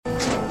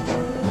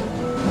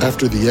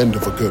After the end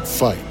of a good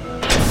fight,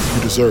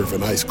 you deserve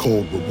an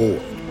ice-cold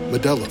reward.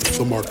 Modelo is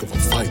the mark of a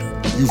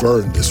fighter. You've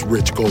earned this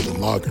rich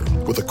golden lager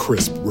with a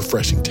crisp,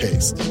 refreshing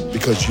taste.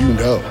 Because you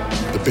know,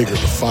 the bigger the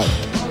fight,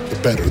 the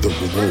better the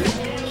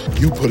reward.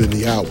 You put in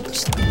the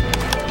hours,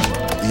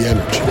 the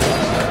energy,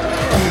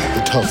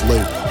 the tough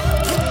labor.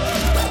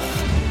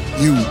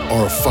 You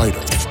are a fighter,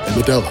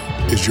 and Modelo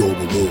is your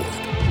reward.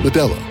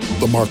 Modelo,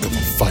 the mark of a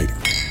fighter.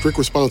 Drink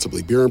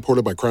responsibly. Beer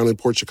imported by Crown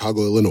Imports,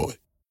 Chicago, Illinois.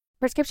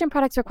 Prescription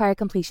products require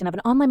completion of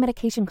an online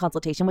medication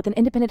consultation with an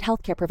independent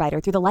healthcare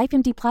provider through the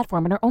LifeMD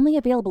platform and are only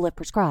available if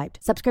prescribed.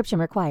 Subscription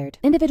required.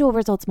 Individual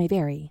results may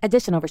vary.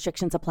 Additional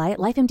restrictions apply at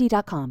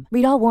lifemd.com.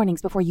 Read all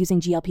warnings before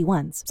using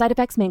GLP-1s. Side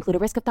effects may include a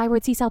risk of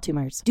thyroid C-cell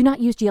tumors. Do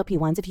not use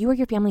GLP-1s if you or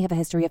your family have a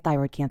history of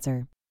thyroid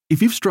cancer.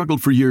 If you've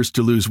struggled for years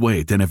to lose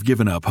weight and have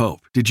given up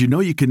hope, did you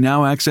know you can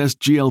now access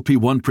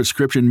GLP-1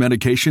 prescription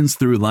medications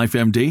through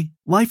LifeMD?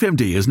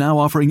 LifeMD is now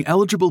offering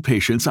eligible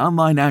patients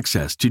online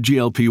access to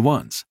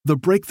GLP-1s, the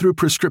breakthrough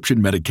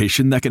prescription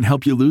medication that can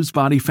help you lose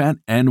body fat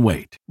and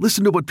weight.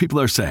 Listen to what people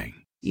are saying.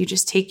 You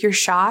just take your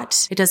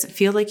shot. It doesn't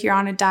feel like you're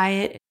on a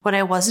diet. What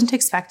I wasn't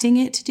expecting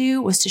it to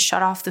do was to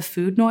shut off the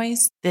food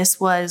noise. This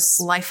was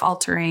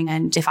life-altering,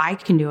 and if I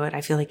can do it, I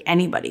feel like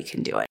anybody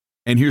can do it.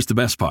 And here's the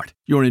best part.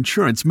 Your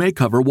insurance may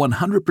cover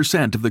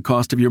 100% of the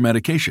cost of your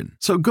medication.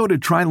 So go to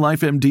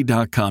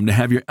TryLifeMD.com to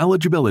have your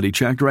eligibility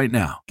checked right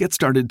now. Get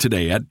started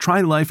today at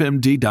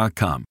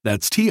TryLifeMD.com.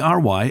 That's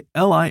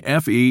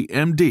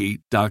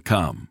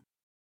TryLifeMD.com.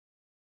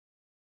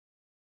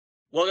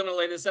 Welcome to the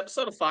latest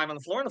episode of 5 on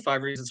the Floor on the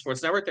 5 Reasons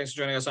Sports Network. Thanks for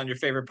joining us on your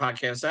favorite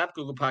podcast app,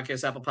 Google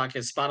Podcasts, Apple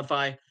Podcasts,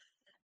 Spotify,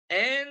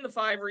 and the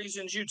 5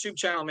 Reasons YouTube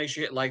channel. Make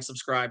sure you hit like,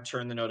 subscribe,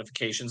 turn the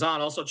notifications on.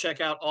 Also, check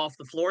out Off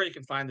the Floor. You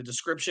can find the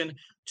description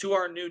to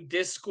our new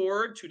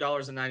Discord,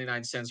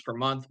 $2.99 per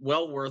month.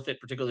 Well worth it,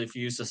 particularly if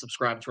you use to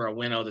subscribe to our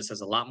Winnow. This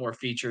has a lot more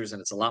features,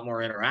 and it's a lot more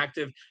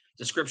interactive.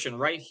 Description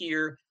right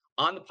here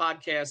on the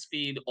podcast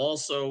feed,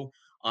 also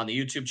on the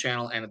YouTube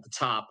channel, and at the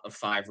top of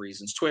 5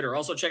 Reasons Twitter.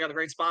 Also, check out the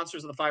great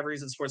sponsors of the 5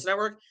 Reasons Sports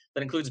Network.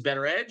 That includes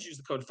Better Edge. Use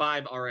the code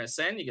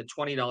 5RSN. You get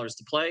 $20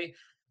 to play.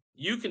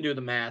 You can do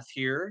the math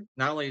here.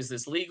 Not only is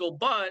this legal,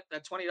 but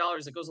that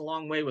 $20, it goes a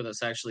long way with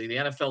us, actually. The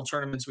NFL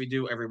tournaments we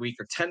do every week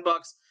are $10.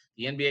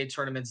 The NBA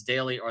tournaments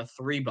daily are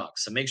 $3.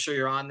 So make sure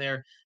you're on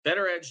there.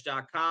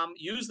 BetterEdge.com.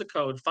 Use the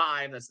code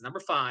 5, that's the number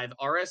 5,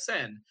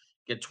 RSN.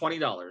 Get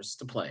 $20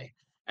 to play.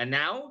 And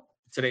now,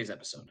 today's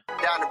episode.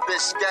 Down the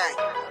Biscayne.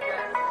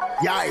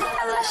 Yikes.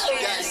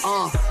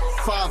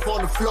 5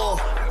 on the floor.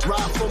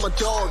 Ride for my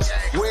dogs.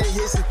 Where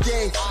here's the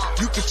thing.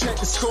 You can check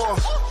the score.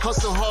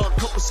 Hustle hard,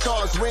 couple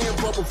scars, wearing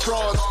bubble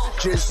frogs.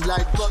 Just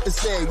like Butler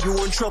said,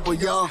 you in trouble,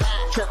 y'all.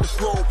 Kept the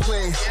floor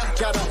playing.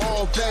 Got it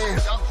all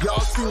band.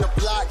 Y'all seen the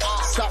block.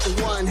 Stop with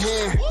one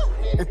hand.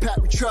 And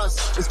Pat we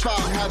trust. It's about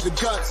to have the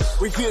guts.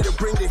 We're here to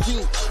bring the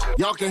heat.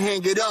 Y'all can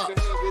hang it up.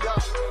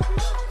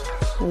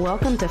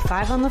 Welcome to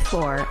 5 on the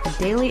Floor, a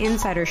daily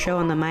insider show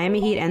on the Miami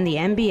Heat and the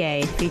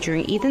NBA,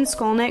 featuring Ethan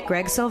Skolnick,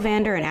 Greg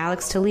Sylvander, and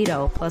Alex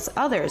Toledo, plus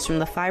others from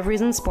the 5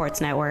 Reasons Sports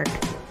Network. All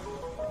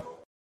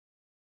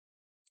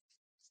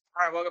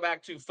right, welcome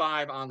back to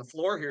 5 on the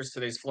Floor. Here's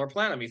today's floor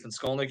plan. I'm Ethan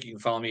Skolnick. You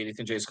can follow me at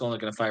Ethan J.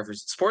 Skolnick at 5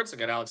 Reasons Sports. I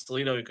got Alex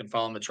Toledo. You can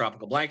follow him at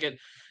Tropical Blanket.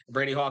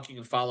 Brady Hawk, you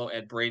can follow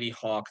at Brady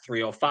Hawk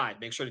 305.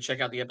 Make sure to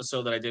check out the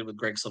episode that I did with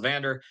Greg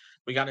Sylvander.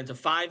 We got into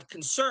 5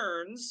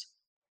 concerns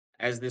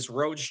as this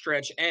road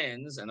stretch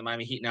ends, and the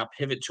Miami Heat now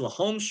pivot to a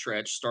home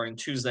stretch starting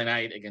Tuesday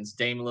night against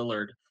Dame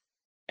Lillard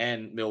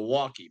and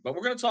Milwaukee. But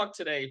we're going to talk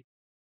today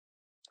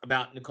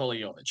about Nikola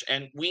Jovic.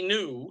 And we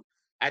knew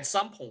at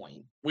some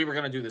point we were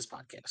going to do this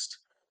podcast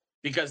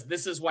because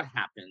this is what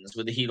happens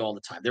with the Heat all the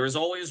time. There is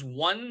always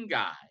one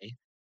guy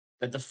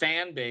that the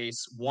fan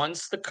base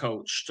wants the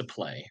coach to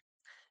play,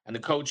 and the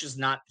coach is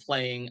not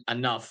playing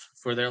enough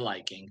for their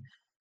liking.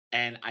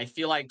 And I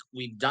feel like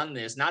we've done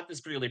this, not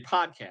this particular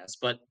podcast,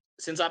 but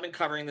since I've been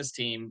covering this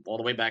team all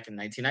the way back in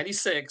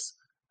 1996,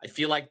 I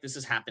feel like this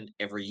has happened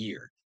every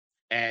year.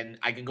 And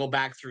I can go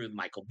back through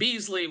Michael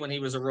Beasley when he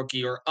was a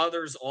rookie or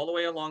others all the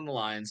way along the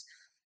lines.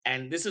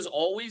 And this is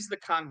always the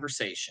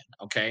conversation,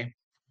 okay?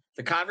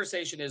 The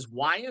conversation is,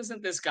 why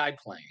isn't this guy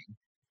playing?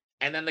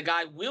 And then the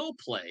guy will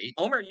play.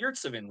 Omer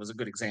Yurtseven was a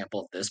good example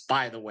of this,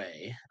 by the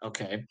way,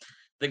 okay?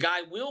 The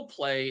guy will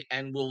play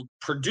and will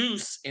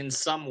produce in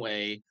some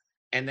way.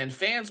 And then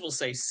fans will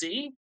say,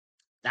 see,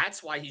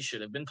 that's why he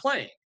should have been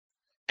playing.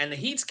 And the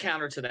Heat's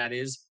counter to that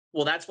is,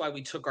 well, that's why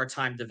we took our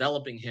time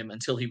developing him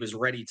until he was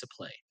ready to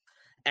play.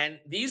 And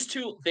these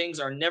two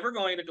things are never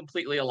going to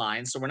completely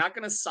align. So we're not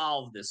going to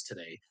solve this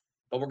today,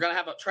 but we're going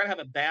to try to have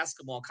a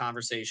basketball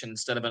conversation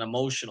instead of an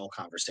emotional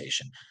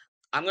conversation.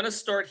 I'm going to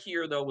start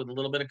here, though, with a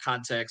little bit of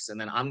context,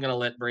 and then I'm going to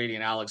let Brady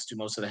and Alex do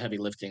most of the heavy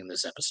lifting in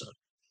this episode.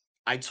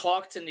 I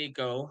talked to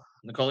Nikola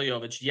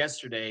Jovic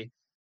yesterday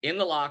in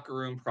the locker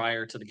room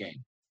prior to the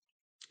game.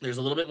 There's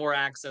a little bit more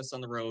access on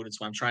the road. It's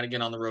why I'm trying to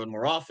get on the road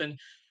more often.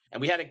 And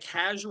we had a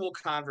casual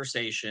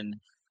conversation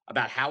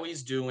about how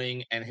he's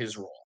doing and his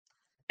role.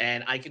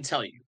 And I can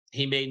tell you,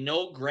 he made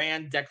no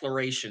grand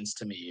declarations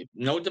to me,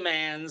 no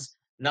demands,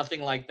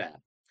 nothing like that.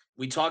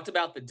 we talked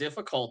about the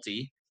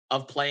difficulty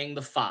of playing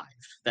the 5,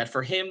 that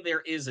for him,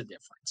 there is a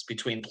difference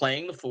between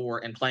playing the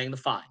 4 and playing the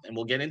 5. And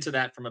we'll get into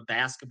that from a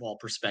basketball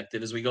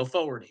perspective as we go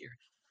forward here.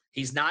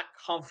 He's not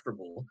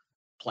comfortable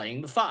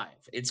playing the 5.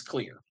 It's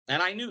clear.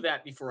 And I knew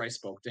that before I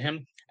spoke to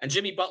him. And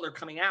Jimmy Butler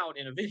coming out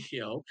in a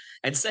video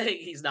and saying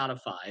he's not a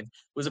 5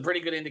 was a pretty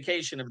good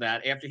indication of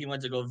that after he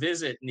went to go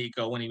visit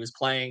Nico when he was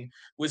playing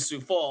with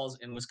Sioux Falls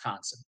in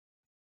Wisconsin.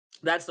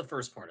 That's the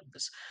first part of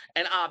this.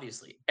 And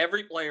obviously,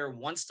 every player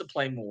wants to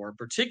play more,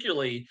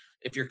 particularly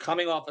if you're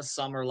coming off a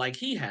summer like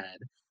he had,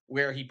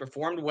 where he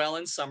performed well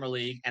in Summer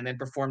League and then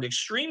performed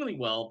extremely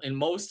well in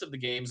most of the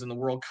games in the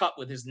World Cup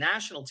with his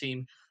national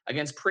team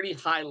against pretty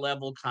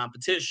high-level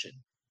competition.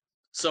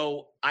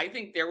 So I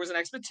think there was an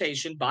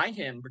expectation by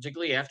him,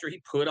 particularly after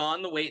he put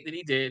on the weight that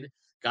he did,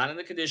 got in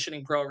the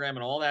conditioning program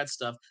and all that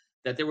stuff,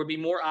 that there would be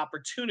more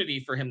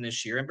opportunity for him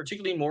this year, and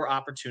particularly more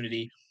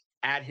opportunity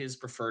at his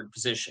preferred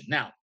position.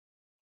 Now,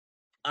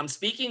 I'm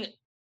speaking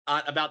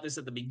about this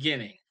at the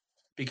beginning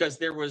because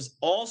there was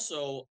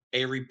also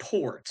a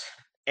report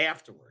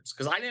afterwards,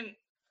 because I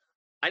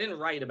didn't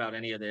write about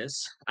any of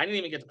this. I didn't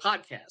even get the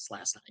podcast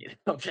last night.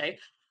 Okay.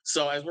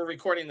 So as we're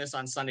recording this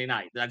on Sunday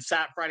night, that's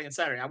Friday and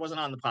Saturday, I wasn't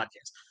on the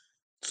podcast.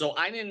 So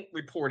I didn't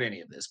report any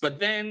of this. But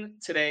then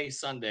today,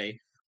 Sunday,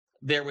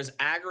 there was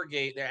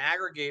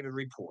aggregated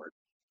report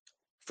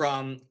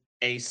from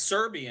a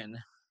Serbian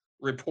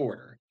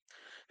reporter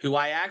who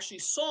I actually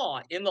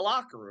saw in the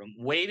locker room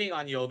waiting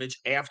on Jovic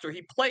after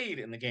he played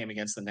in the game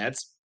against the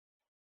Nets.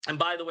 And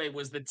by the way,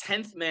 was the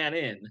 10th man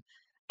in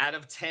out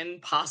of 10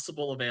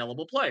 possible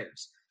available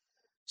players.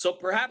 So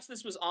perhaps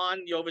this was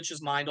on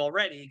Jovic's mind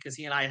already because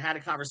he and I had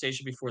a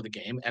conversation before the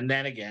game. And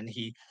then again,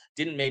 he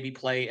didn't maybe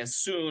play as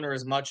soon or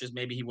as much as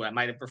maybe he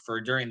might have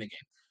preferred during the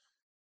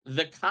game.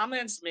 The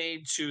comments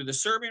made to the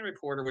Serbian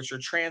reporter, which are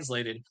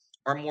translated,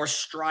 are more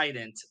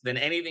strident than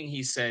anything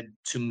he said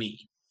to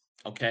me.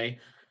 Okay.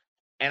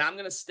 And I'm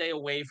going to stay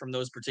away from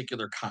those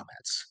particular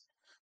comments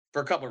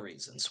for a couple of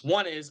reasons.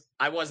 One is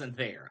I wasn't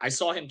there. I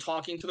saw him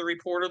talking to the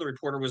reporter. The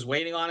reporter was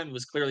waiting on him. It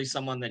was clearly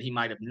someone that he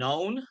might have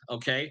known.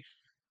 Okay.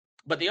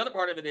 But the other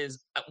part of it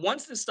is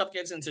once this stuff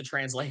gets into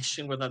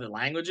translation with other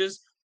languages,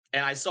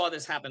 and I saw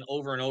this happen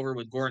over and over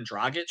with Goran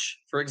Dragic,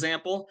 for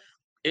example,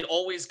 it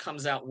always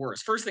comes out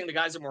worse. First thing, the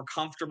guys are more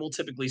comfortable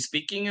typically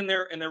speaking in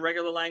their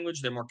regular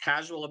language. They're more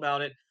casual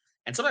about it.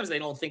 And sometimes they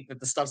don't think that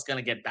the stuff's going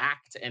to get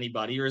back to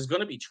anybody or is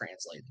going to be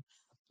translated.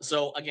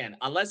 So again,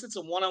 unless it's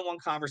a one-on-one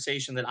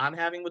conversation that I'm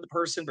having with a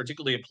person,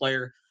 particularly a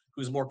player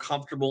who's more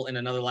comfortable in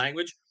another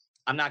language,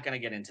 I'm not going to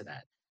get into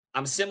that.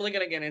 I'm simply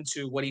going to get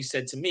into what he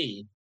said to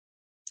me.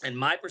 And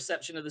my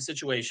perception of the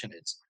situation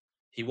is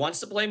he wants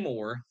to play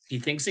more. He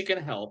thinks he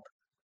can help.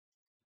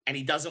 And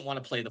he doesn't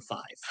want to play the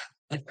 5.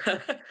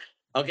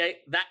 Okay.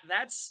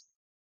 That's,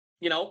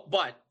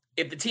 but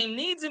if the team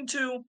needs him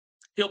to,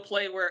 he'll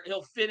play where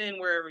he'll fit in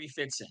wherever he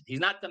fits in. He's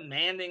not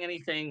demanding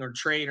anything or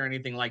trade or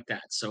anything like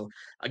that. So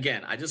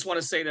again, I just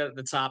want to say that at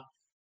the top,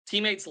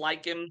 teammates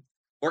like him,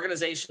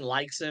 organization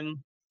likes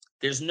him.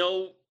 There's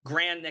no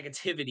grand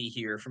negativity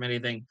here from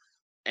anything.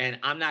 And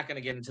I'm not going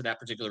to get into that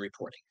particular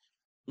reporting.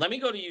 Let me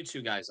go to you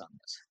two guys on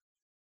this.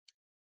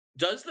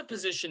 Does the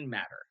position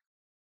matter,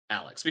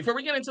 Alex? Before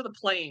we get into the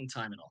playing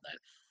time and all that,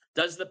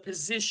 does the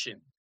position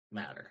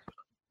matter?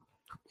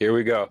 Here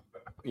we go.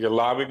 You're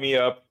lobbing me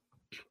up,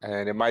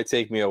 and it might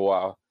take me a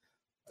while.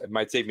 It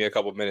might take me a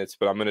couple minutes,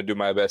 but I'm going to do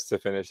my best to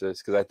finish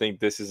this because I think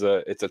this is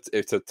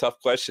it's a tough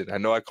question. I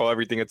know I call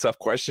everything a tough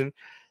question.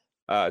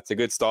 It's a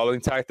good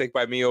stalling tactic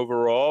by me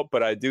overall,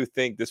 but I do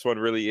think this one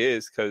really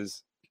is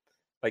because,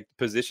 like,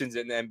 positions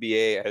in the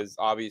NBA has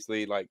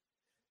obviously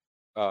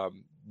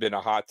been a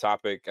hot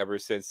topic ever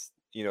since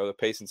the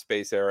pace and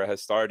space era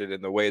has started,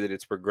 and the way that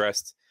it's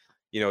progressed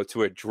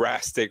to a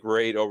drastic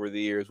rate over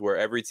the years where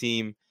every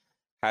team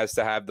has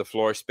to have the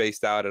floor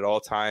spaced out at all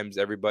times.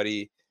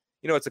 Everybody,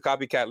 it's a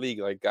copycat league,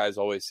 like guys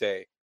always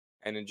say.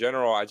 And in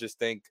general, I just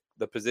think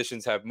the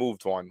positions have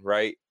moved one,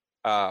 right?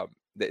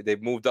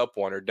 They've moved up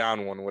one or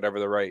down one, whatever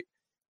the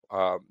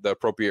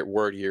appropriate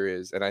word here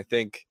is. And I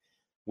think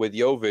with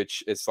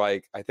Jovic, it's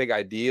like, I think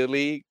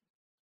ideally,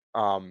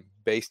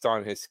 based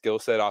on his skill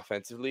set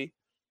offensively,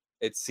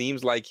 it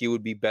seems like he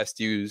would be best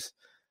used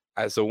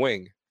as a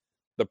wing.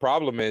 The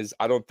problem is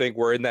I don't think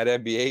we're in that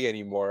NBA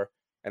anymore.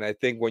 And I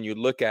think when you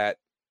look at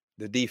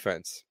the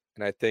defense,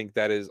 and I think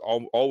that is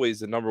always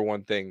the number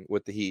one thing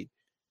with the Heat,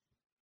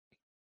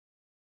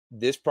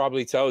 this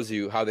probably tells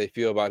you how they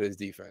feel about his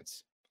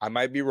defense. I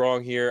might be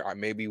wrong here. I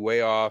may be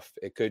way off.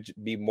 It could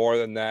be more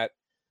than that.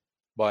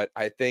 But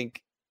I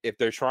think if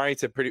they're trying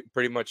to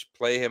pretty much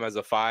play him as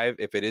a 5,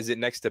 if it isn't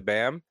next to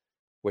Bam,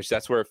 which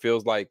that's where it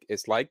feels like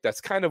it's like, that's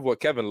kind of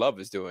what Kevin Love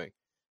is doing,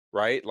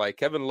 right? Like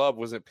Kevin Love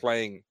wasn't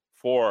playing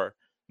 4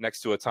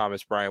 next to a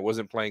Thomas Bryant,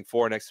 wasn't playing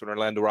 4 next to an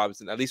Orlando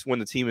Robinson, at least when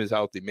the team is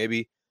healthy.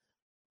 Maybe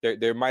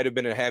there might have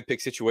been a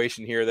handpicked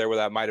situation here or there where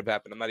that might have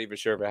happened. I'm not even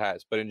sure if it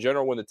has. But in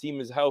general, when the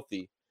team is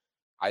healthy,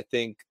 I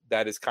think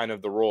that is kind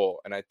of the role.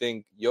 And I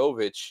think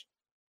Jovic,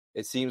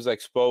 it seems like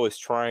Spo is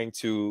trying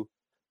to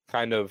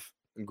kind of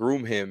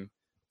groom him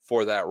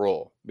for that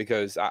role,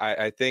 because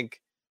I think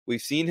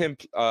we've seen him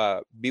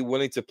be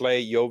willing to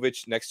play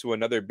Jovic next to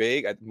another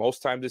big.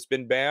 Most times it's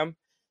been Bam,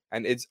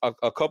 and it's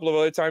a couple of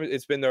other times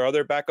it's been their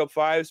other backup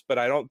fives, but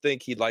I don't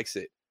think he likes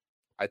it.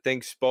 I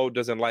think Spo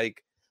doesn't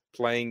like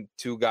playing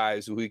two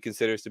guys who he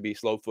considers to be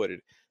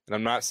slow-footed. And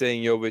I'm not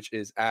saying Jovic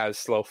is as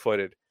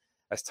slow-footed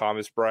as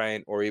Thomas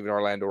Bryant or even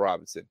Orlando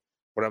Robinson.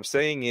 What I'm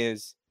saying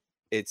is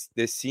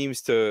this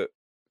seems to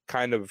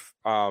kind of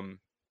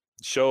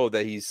show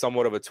that he's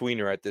somewhat of a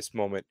tweener at this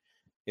moment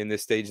in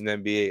this stage in the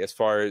NBA as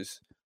far as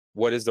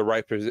what is the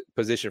right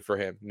position for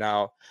him.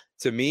 Now,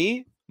 to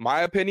me,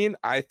 my opinion,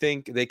 I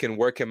think they can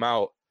work him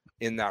out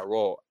in that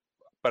role.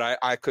 But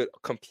I could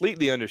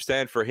completely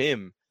understand for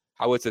him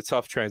how it's a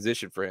tough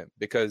transition for him,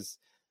 because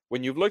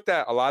when you've looked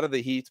at a lot of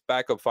the Heat's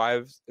backup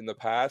fives in the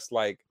past,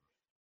 like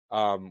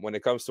when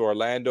it comes to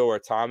Orlando or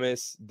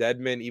Thomas,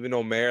 Dedmon, even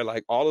Omer,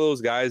 like all of those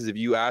guys, if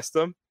you ask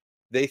them,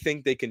 they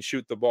think they can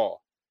shoot the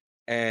ball.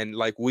 And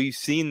like we've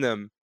seen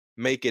them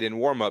make it in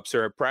warmups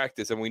or in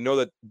practice, and we know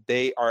that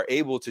they are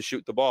able to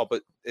shoot the ball,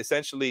 but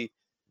essentially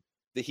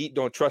the Heat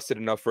don't trust it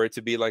enough for it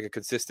to be like a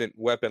consistent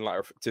weapon,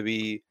 like to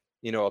be,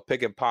 a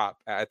pick and pop.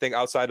 I think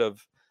outside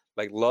of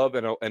like Love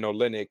and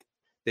Olynyk,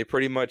 they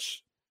pretty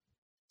much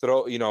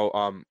throw,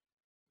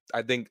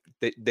 I think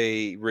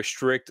they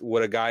restrict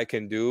what a guy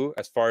can do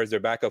as far as their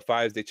backup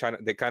fives. They kind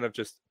of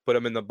just put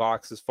them in the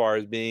box as far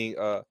as being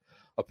a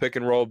pick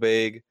and roll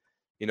big,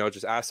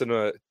 just ask them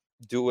to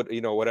do what,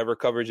 whatever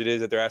coverage it is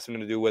that they're asking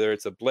them to do, whether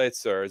it's a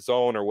blitz or a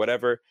zone or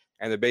whatever.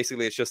 And then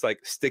basically it's just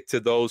like stick to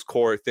those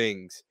core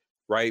things,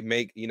 right?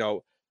 Make,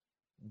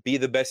 be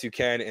the best you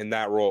can in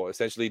that role.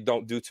 Essentially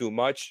don't do too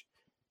much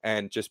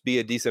and just be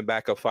a decent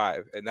backup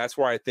five. And that's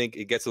where I think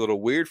it gets a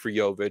little weird for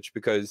Jovic,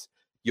 because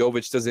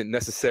Jovic doesn't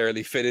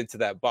necessarily fit into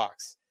that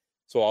box.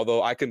 So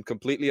although I can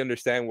completely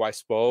understand why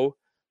Spo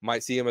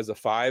might see him as a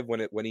five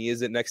when he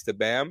isn't next to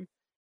Bam,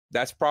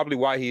 that's probably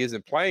why he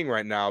isn't playing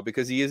right now,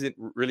 because he isn't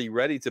really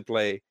ready to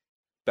play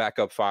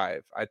backup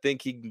five. I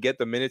think he can get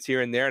the minutes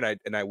here and there,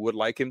 and I would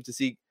like him to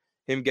see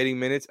him getting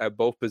minutes at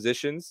both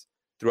positions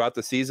throughout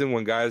the season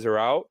when guys are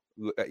out,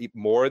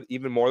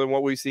 even more than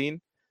what we've seen.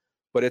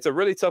 But it's a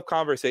really tough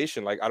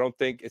conversation. Like, I don't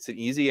think it's an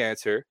easy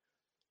answer.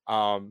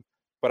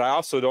 But I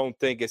also don't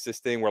think it's this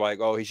thing where like,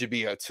 oh, he should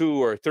be a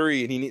 2 or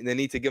 3 and they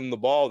need to give him the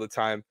ball all the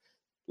time.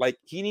 Like,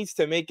 he needs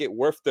to make it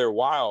worth their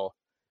while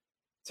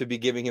to be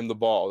giving him the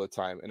ball all the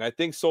time. And I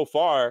think so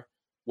far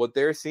what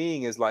they're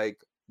seeing is like,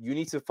 you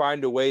need to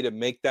find a way to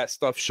make that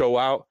stuff show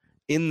out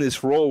in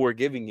this role we're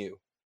giving you.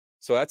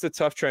 So that's a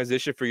tough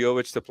transition for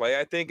Jovic to play,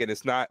 I think. And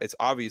it's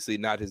obviously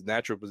not his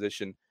natural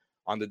position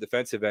on the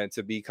defensive end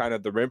to be kind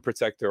of the rim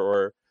protector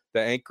or the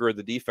anchor of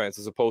the defense,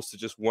 as opposed to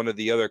just one of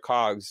the other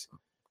cogs.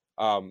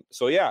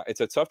 So yeah,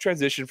 it's a tough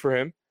transition for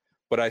him,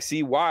 but I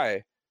see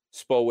why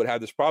Spo would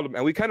have this problem.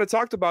 And we kind of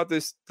talked about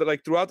this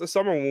like throughout the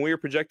summer when we were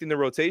projecting the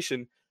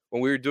rotation,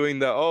 when we were doing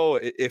the,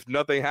 if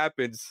nothing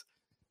happens,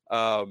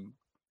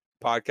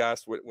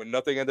 podcast, when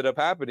nothing ended up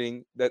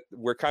happening, that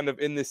we're kind of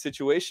in this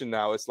situation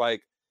now. It's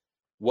like,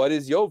 what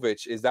is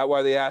Jovic? Is that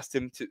why they asked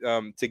him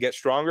to get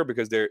stronger,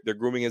 because they're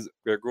grooming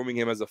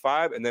him as a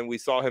 5, and then we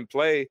saw him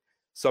play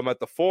some at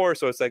the 4,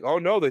 so it's like, oh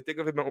no, they think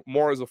of him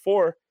more as a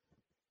 4.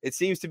 It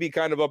seems to be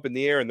kind of up in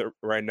the air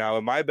right now.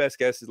 And my best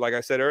guess is, like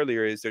I said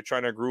earlier, is they're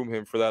trying to groom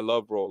him for that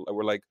Love role.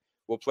 We're like,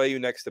 we'll play you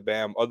next to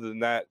Bam. Other than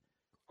that,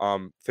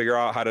 figure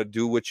out how to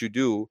do what you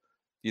do,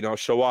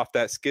 show off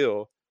that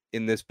skill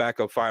in this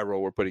backup 5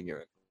 role we're putting you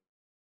in.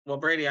 Well,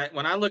 Brady,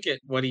 when I look at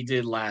what he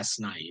did last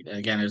night,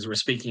 again, as we're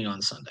speaking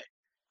on Sunday,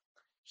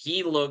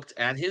 he looked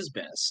at his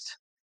best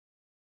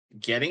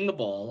getting the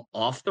ball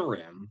off the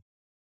rim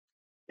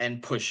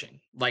and pushing.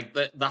 Like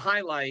the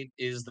highlight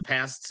is the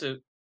pass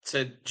to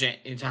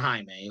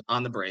Jaime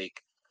on the break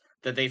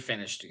that they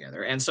finished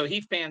together. And so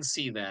Heat fans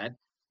see that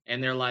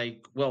and they're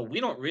like, well, we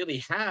don't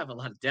really have a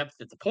lot of depth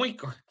at the point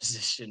guard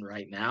position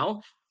right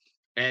now.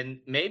 And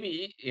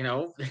maybe,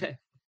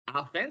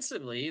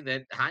 offensively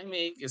that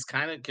Jaime is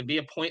could be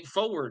a point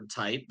forward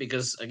type,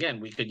 because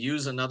again, we could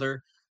use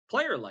another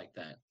player like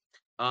that.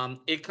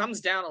 It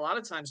comes down a lot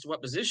of times to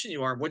what position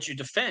you are, what you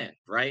defend,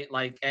 right?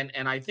 Like, and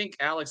I think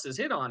Alex has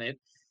hit on it,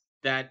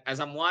 that as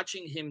I'm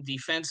watching him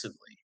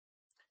defensively,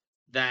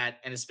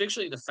 and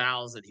especially the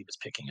fouls that he was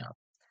picking up,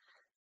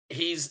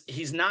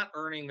 he's not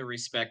earning the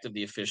respect of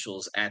the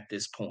officials at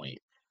this point.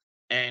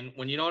 And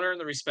when you don't earn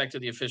the respect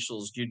of the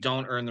officials, you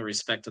don't earn the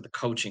respect of the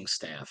coaching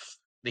staff,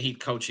 the Heat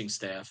coaching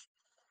staff,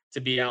 to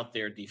be out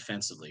there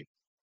defensively.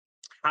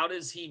 How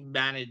does he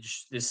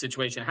manage this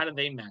situation? How do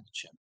they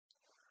manage him?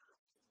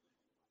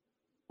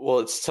 Well,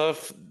 it's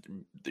tough,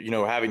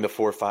 having the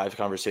 4-5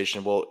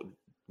 conversation. Well,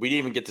 we didn't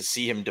even get to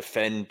see him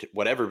defend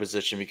whatever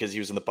position because he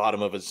was in the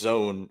bottom of a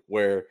zone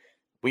where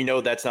we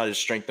know that's not his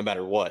strength no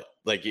matter what.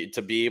 Like,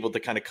 to be able to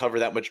kind of cover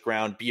that much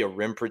ground, be a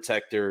rim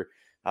protector,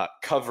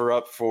 cover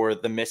up for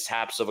the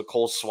mishaps of a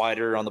Cole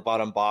Swider on the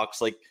bottom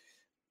box. Like,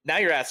 now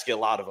you're asking a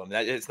lot of them.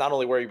 It's not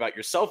only worrying about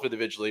yourself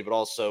individually, but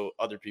also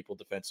other people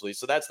defensively.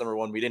 So that's number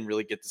one. We didn't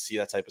really get to see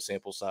that type of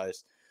sample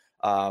size.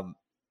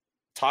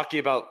 Talking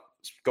about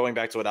going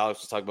back to what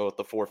Alex was talking about with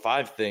the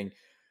 4-5 thing,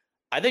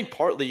 I think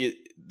partly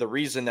the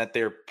reason that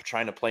they're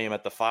trying to play him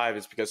at the 5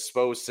 is because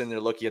Spo's sitting there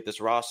looking at this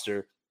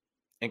roster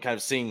and kind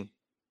of seeing,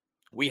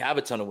 we have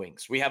a ton of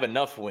wings. We have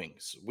enough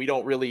wings. We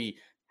don't really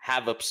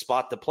have a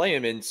spot to play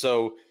him in.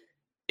 So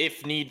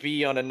if need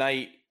be on a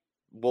night,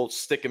 we'll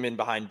stick him in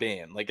behind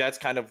Bam. Like, that's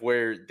kind of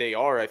where they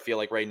are, I feel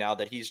like, right now,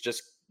 that he's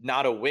just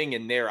not a wing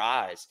in their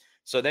eyes.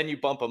 So then you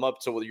bump him up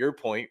to your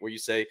point where you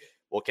say,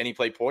 well, can he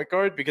play point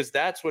guard? Because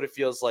that's what it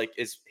feels like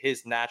is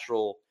his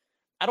natural,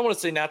 I don't want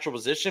to say natural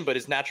position, but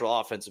his natural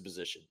offensive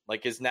position.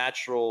 Like his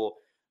natural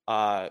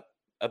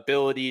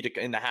ability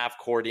to, in the half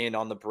court in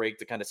on the break,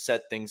 to kind of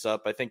set things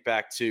up. I think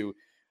back to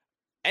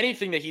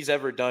anything that he's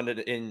ever done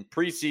in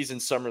preseason,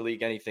 summer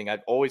league, anything,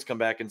 I've always come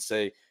back and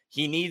say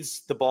he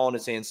needs the ball in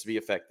his hands to be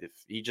effective.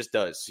 He just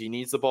does. He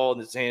needs the ball in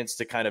his hands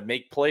to kind of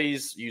make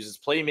plays, use his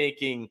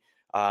playmaking,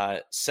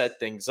 set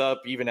things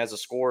up. Even as a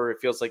scorer, it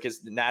feels like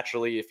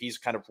naturally, if he's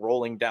kind of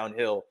rolling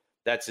downhill,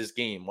 that's his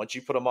game. Once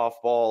you put him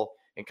off ball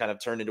and kind of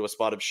turn into a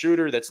spot up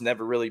shooter, that's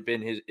never really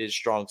been his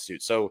strong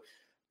suit. So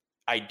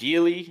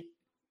ideally,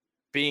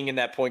 being in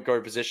that point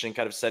guard position,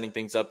 kind of setting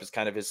things up is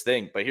kind of his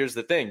thing. But here's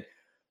the thing.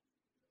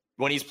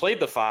 When he's played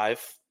the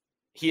 5,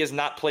 he has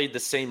not played the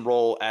same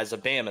role as a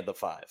Bam at the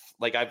 5.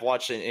 Like I've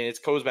watched it, and it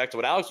goes back to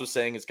what Alex was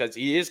saying, is because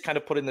he is kind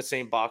of put in the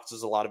same box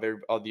as a lot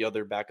of the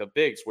other backup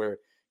bigs where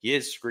he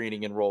is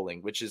screening and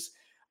rolling, which is,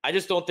 I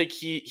just don't think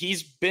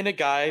he's been a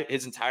guy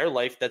his entire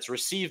life that's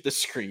received the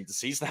screens.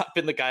 He's not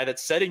been the guy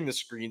that's setting the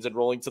screens and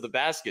rolling to the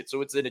basket.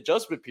 So it's an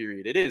adjustment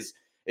period.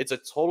 It's a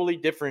totally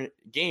different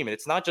game. And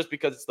it's not just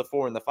because it's the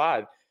 4 and the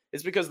 5.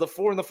 It's because the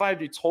 4 and the 5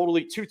 do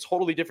two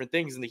totally different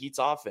things in the Heat's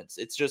offense.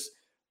 It's just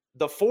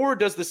the 4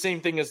 does the same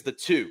thing as the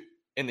 2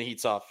 in the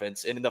Heat's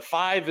offense. And the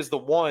 5 is the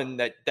one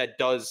that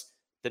does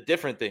the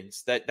different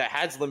things, that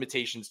has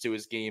limitations to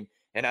his game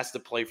and has to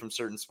play from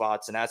certain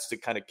spots and has to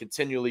kind of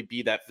continually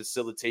be that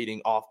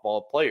facilitating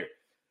off-ball player.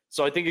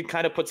 So I think it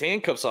kind of puts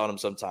handcuffs on him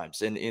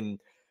sometimes. And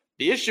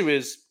the issue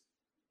is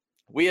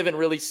we haven't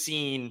really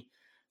seen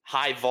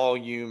high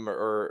volume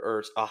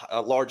or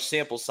a large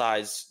sample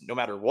size no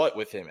matter what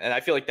with him. And I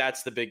feel like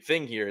that's the big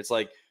thing here. It's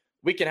like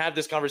we can have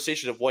this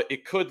conversation of what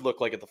it could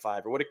look like at the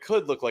 5 or what it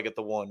could look like at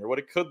the 1 or what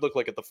it could look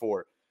like at the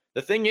 4.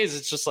 The thing is,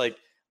 it's just like,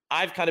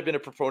 I've kind of been a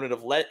proponent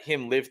of let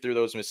him live through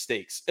those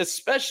mistakes,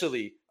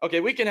 especially, okay,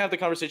 we can have the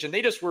conversation.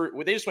 They just went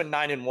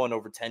 9-1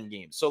 over 10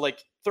 games. So like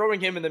throwing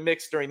him in the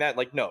mix during that,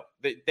 like, no,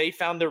 they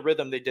found their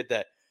rhythm. They did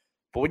that.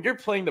 But when you're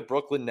playing the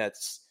Brooklyn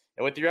Nets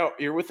and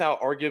you're without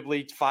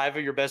arguably 5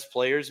 of your best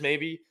players,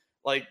 maybe,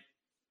 like,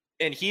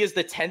 and he is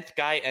the 10th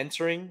guy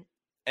entering,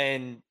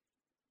 and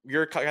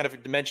you're kind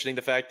of mentioning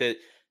the fact that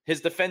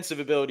his defensive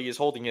ability is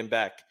holding him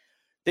back.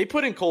 They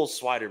put in Cole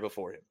Swider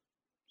before him.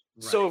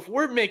 Right. So if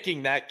we're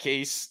making that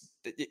case,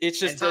 it's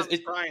just Thomas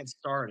Bryant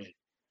started.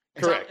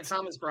 Correct.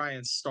 Thomas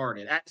Bryant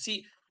started.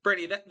 See,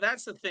 Brady,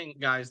 that's the thing,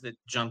 guys, that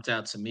jumped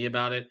out to me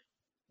about it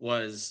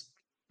was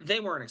they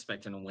weren't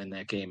expecting to win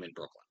that game in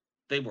Brooklyn.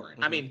 They weren't.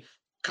 Mm-hmm. I mean,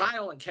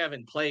 Kyle and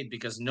Kevin played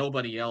because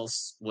nobody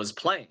else was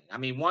playing. I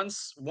mean,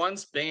 once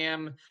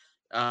Bam,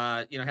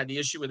 had the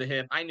issue with the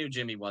hip, I knew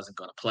Jimmy wasn't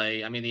going to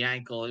play. I mean, the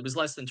ankle, it was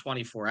less than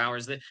 24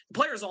 hours. The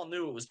players all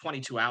knew it was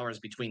 22 hours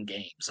between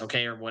games,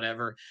 okay, or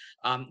whatever.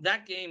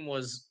 That game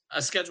was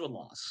a scheduled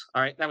loss.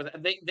 All right,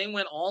 they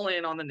went all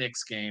in on the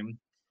Knicks game.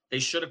 They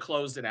should have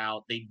closed it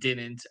out. They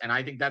didn't, and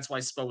I think that's why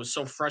Spo was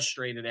so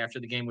frustrated after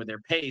the game with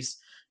their pace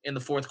in the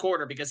fourth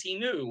quarter, because he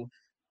knew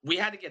we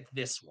had to get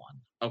this one,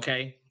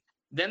 okay?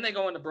 Then they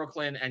go into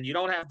Brooklyn, and you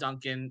don't have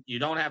Duncan, you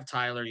don't have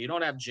Tyler, you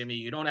don't have Jimmy,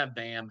 you don't have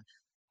Bam.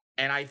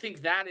 And I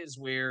think that is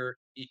where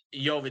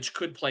Jovic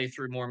could play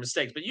through more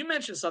mistakes. But you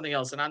mentioned something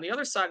else. And on the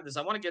other side of this,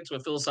 I want to get to a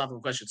philosophical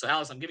question. So,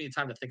 Alex, I'm giving you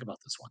time to think about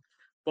this one,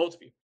 both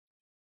of you,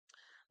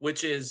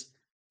 which is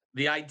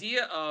the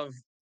idea of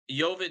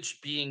Jovic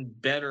being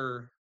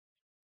better,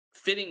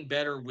 fitting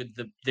better with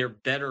their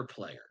better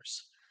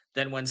players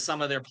than when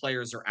some of their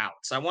players are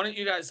out. So I wanted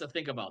you guys to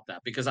think about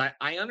that, because I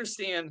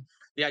understand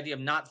the idea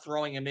of not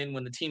throwing him in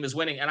when the team is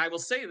winning. And I will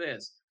say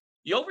this.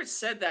 Jovic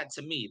said that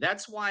to me.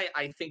 That's why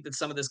I think that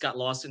some of this got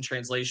lost in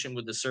translation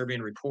with the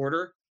Serbian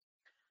reporter,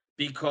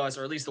 because,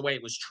 or at least the way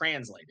it was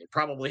translated.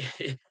 Probably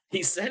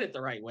he said it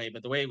the right way,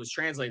 but the way it was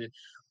translated,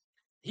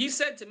 he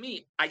said to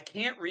me, I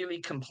can't really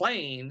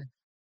complain.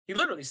 He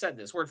literally said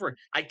this word for word.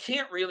 I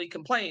can't really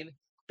complain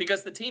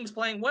because the team's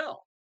playing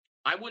well.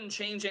 I wouldn't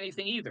change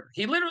anything either.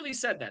 He literally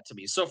said that to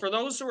me. So for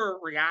those who are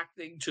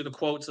reacting to the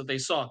quotes that they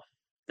saw,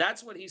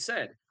 that's what he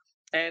said.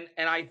 And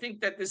I think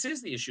that this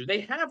is the issue.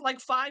 They have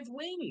like 5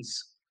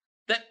 wings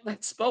that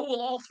Spo will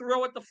all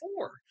throw at the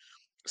 4.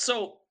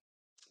 So,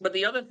 but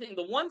the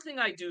one thing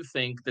I do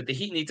think that the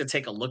Heat need to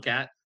take a look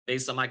at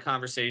based on my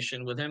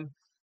conversation with him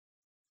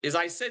is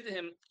I said to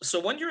him, so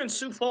when you're in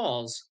Sioux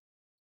Falls,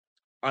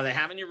 are they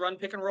having you run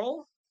pick and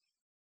roll?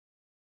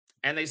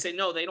 And they say,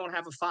 no, they don't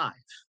have a 5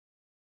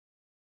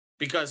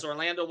 because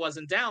Orlando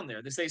wasn't down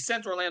there. They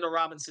sent Orlando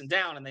Robinson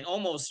down and they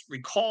almost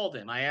recalled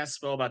him. I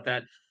asked Spo about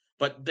that.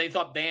 but they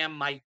thought Bam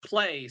might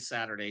play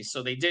Saturday,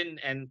 so they didn't.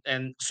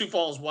 And Sioux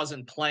Falls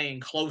wasn't playing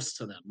close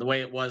to them the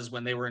way it was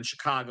when they were in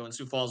Chicago and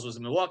Sioux Falls was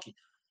in Milwaukee.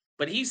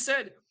 But he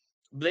said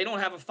they don't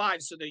have a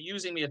 5, so they're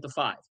using me at the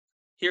 5.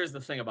 Here's the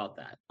thing about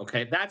that,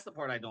 okay? That's the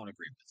part I don't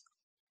agree with.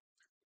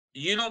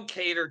 You don't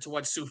cater to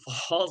what Sioux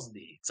Falls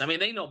needs. I mean,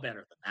 they know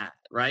better than that,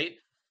 right?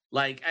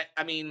 Like,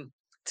 I mean,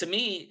 to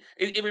me,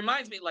 it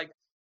reminds me, like,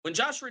 when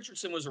Josh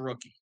Richardson was a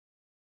rookie,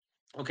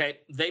 okay,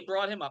 they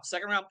brought him up,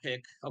 second round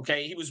pick.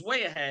 Okay, he was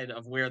way ahead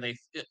of where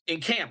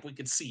in camp we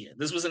could see it.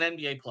 This was an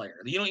NBA player.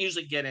 You don't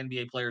usually get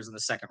NBA players in the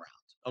second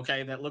round,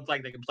 okay, that looked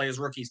like they could play as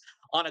rookies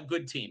on a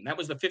good team. That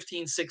was the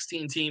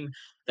 15-16 team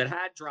that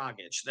had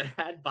Dragic, that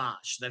had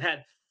Bosh, that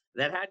had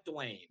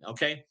Dwayne,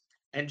 okay?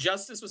 And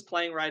Justice was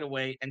playing right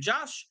away, and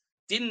Josh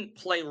didn't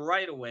play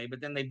right away, but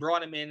then they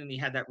brought him in and he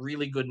had that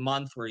really good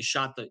month where he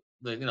shot the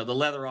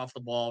leather off the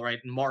ball, right,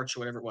 in March or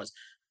whatever it was.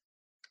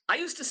 I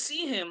used to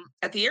see him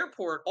at the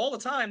airport all the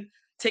time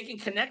taking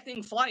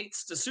connecting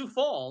flights to Sioux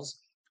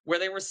Falls where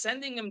they were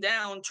sending him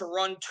down to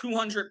run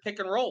 200 pick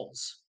and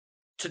rolls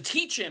to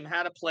teach him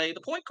how to play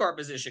the point guard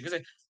position, because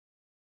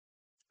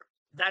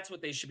that's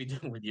what they should be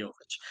doing with Jovic.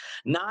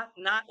 Not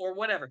or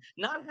whatever.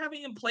 Not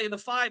having him play the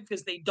 5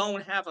 because they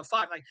don't have a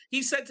 5. Like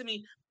he said to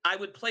me, I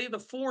would play the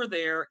 4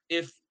 there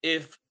if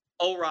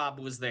O-Rob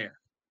was there.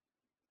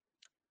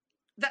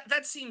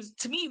 That seems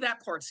to me,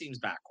 that part seems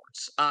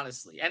backwards,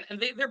 honestly. And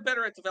they're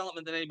better at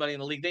development than anybody in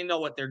the league. They know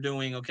what they're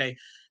doing, okay?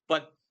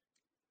 But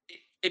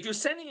if you're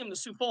sending him to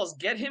Sioux Falls,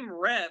 get him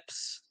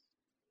reps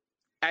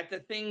at the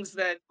things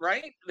that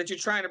you're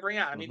trying to bring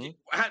out. I mean,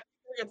 how do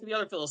we get to the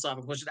other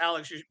philosophical question?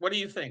 Alex, what do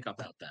you think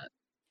about that?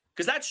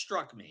 Because that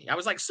struck me. I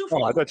was like, Sioux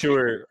Falls. I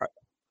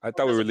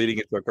thought we were leading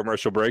into a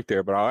commercial break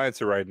there, but I'll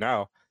answer right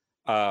now.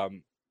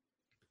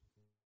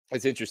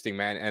 It's interesting,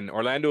 man. And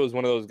Orlando is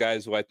one of those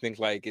guys who I think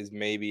like is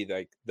maybe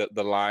like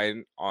the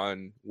line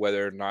on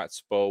whether or not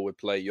Spo would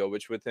play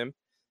Jovic with him,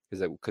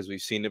 because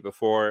we've seen it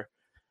before.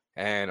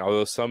 And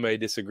although some may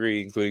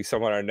disagree, including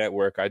some on our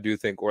network, I do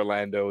think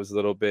Orlando is a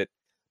little bit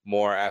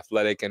more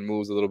athletic and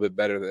moves a little bit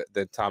better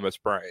than Thomas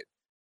Bryant.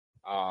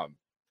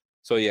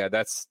 So yeah,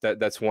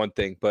 that's one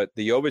thing. But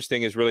the Jovic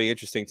thing is really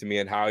interesting to me,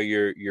 and how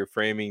you're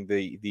framing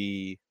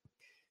the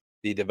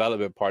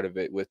development part of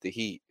it with the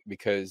Heat,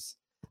 because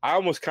I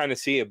almost kind of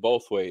see it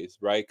both ways,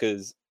 right?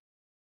 Because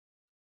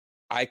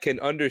I can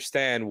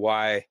understand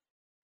why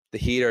the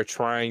Heat are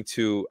trying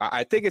to.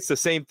 I think it's the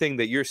same thing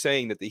that you're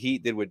saying that the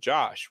Heat did with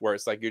Josh, where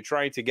it's like you're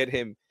trying to get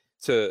him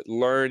to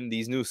learn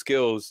these new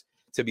skills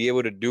to be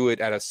able to do it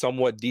at a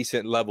somewhat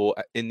decent level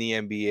in the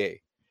NBA.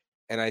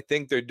 And I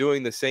think they're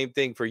doing the same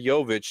thing for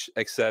Jovic,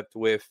 except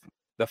with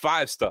the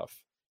 5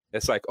 stuff.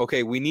 It's like,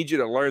 okay, we need you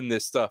to learn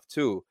this stuff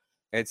too.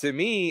 And to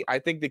me, I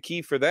think the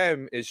key for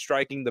them is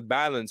striking the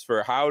balance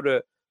for how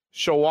to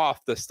show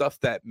off the stuff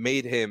that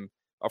made him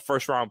a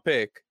first-round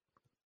pick,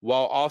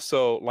 while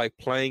also like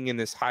playing in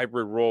this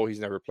hybrid role he's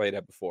never played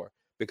at before.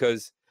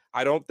 Because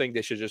I don't think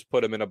they should just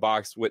put him in a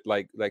box with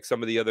like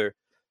some of the other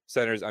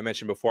centers I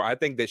mentioned before. I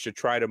think they should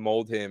try to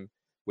mold him,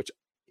 which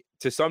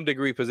to some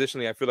degree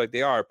positionally I feel like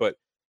they are, but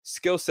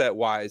skill set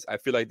wise, I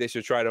feel like they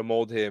should try to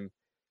mold him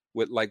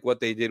with like what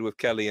they did with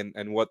Kelly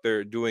and what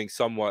they're doing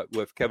somewhat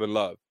with Kevin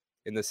Love,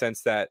 in the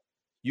sense that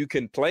you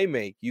can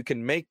you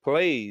can make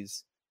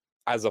plays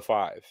as a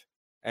 5.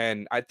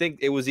 And I think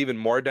it was even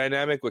more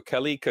dynamic with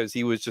Kelly because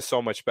he was just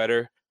so much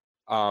better,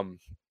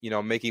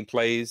 making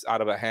plays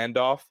out of a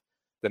handoff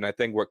than I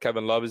think where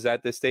Kevin Love is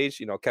at this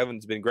stage.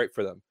 Kevin's been great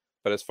for them.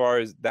 But as far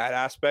as that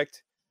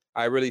aspect,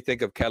 I really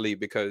think of Kelly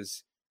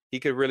because he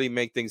could really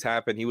make things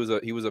happen. He was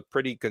a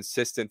pretty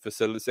consistent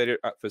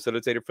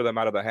facilitator for them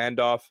out of the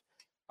handoff,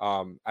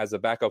 as a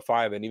backup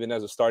 5, and even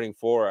as a starting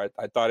 4.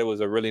 I thought it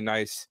was a really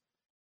nice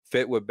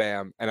fit with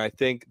Bam, and I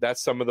think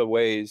that's some of the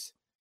ways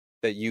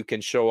that you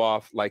can show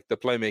off like the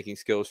playmaking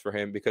skills for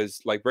him, because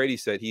like Brady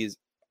said, he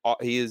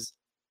is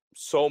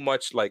so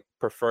much like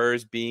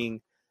prefers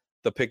being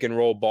the pick and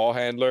roll ball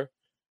handler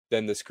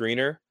than the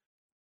screener,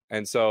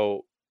 and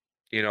so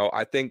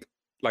I think.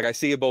 Like, I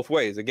see it both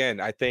ways. Again,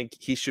 I think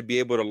he should be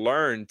able to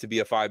learn to be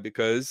a 5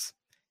 because,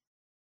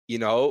 he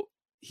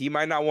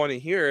might not want to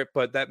hear it,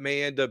 but that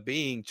may end up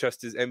being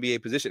just his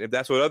NBA position. If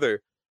that's what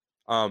other,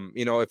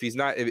 if he's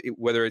not,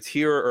 whether it's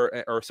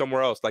here or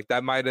somewhere else, like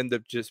that might end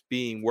up just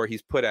being where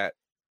he's put at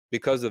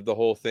because of the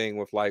whole thing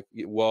with like,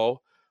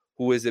 well,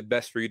 who is it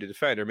best for you to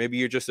defend? Or maybe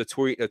you're just a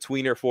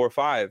tweener 4 or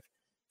 5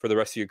 for the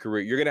rest of your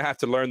career. You're going to have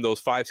to learn those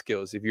 5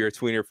 skills if you're a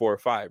tweener 4 or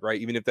 5,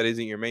 right? Even if that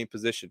isn't your main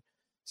position.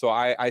 So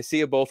I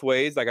see it both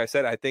ways. Like I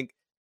said, I think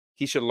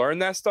he should learn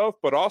that stuff,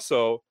 but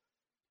also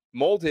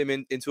mold him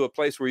into a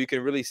place where you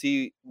can really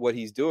see what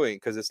he's doing.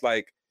 Because it's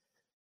like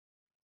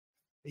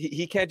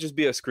he can't just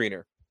be a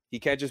screener. He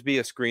can't just be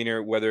a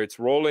screener, whether it's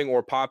rolling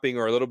or popping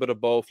or a little bit of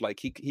both. Like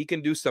he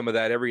can do some of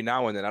that every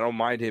now and then. I don't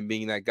mind him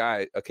being that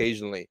guy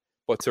occasionally.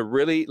 But to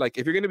really, like,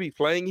 if you're going to be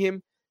playing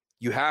him,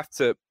 you have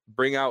to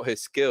bring out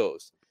his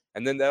skills.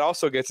 And then that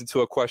also gets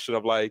into a question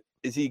of like,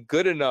 is he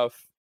good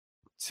enough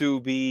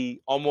to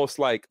be almost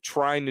like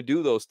trying to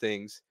do those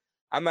things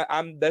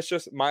I'm that's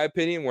just my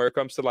opinion where it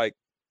comes to like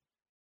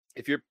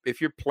if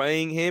you're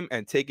playing him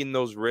and taking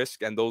those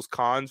risks and those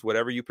cons,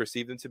 whatever you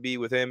perceive them to be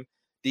with him,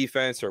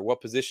 defense or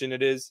what position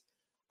it is,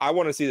 I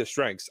want to see the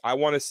strengths. I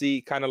want to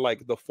see kind of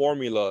like the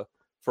formula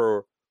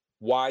for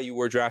why you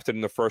were drafted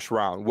in the first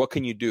round. What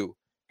can you do?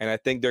 And I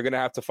think they're going to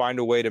have to find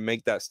a way to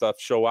make that stuff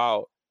show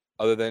out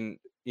other than,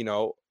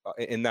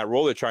 in that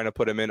role they're trying to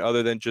put him in,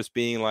 other than just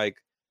being like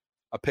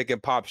a pick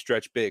and pop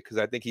stretch big. Cause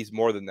I think he's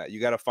more than that. You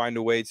got to find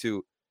a way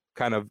to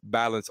kind of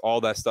balance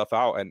all that stuff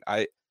out. And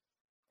I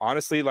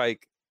honestly,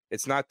 like,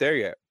 it's not there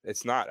yet.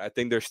 It's not. I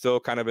think they're still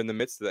kind of in the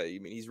midst of that. I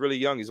mean, he's really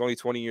young. He's only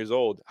 20 years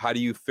old. How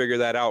do you figure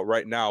that out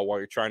right now while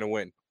you're trying to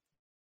win?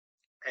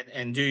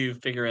 And do you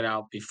figure it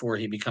out before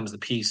he becomes the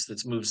piece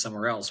that's moved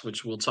somewhere else,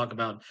 which we'll talk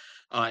about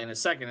in a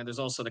second. And there's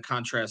also the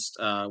contrast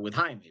with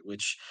Jaime,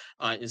 which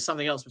is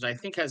something else, which I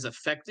think has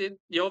affected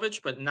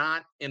Jovic, but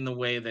not in the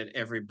way that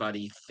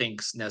everybody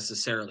thinks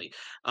necessarily.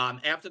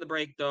 After the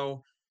break,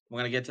 though,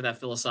 we're going to get to that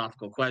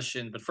philosophical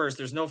question. But first,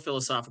 there's no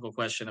philosophical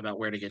question about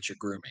where to get your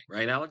grooming,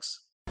 right,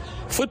 Alex?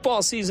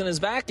 Football season is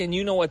back, and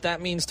you know what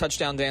that means.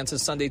 Touchdown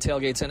dances, Sunday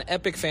tailgates, and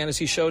epic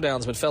fantasy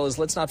showdowns. But, fellas,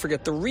 let's not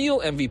forget the real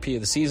MVP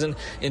of the season,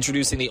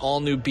 introducing the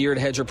all-new Beard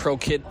Hedger Pro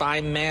Kit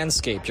by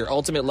Manscaped, your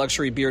ultimate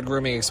luxury beard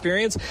grooming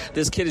experience.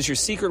 This kit is your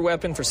secret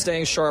weapon for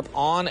staying sharp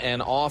on and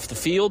off the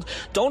field.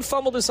 Don't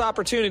fumble this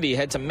opportunity.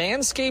 Head to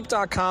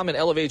manscaped.com and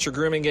elevate your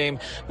grooming game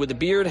with the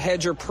Beard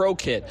Hedger Pro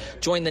Kit.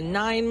 Join the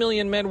 9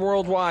 million men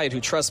worldwide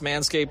who trust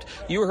Manscaped.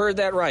 You heard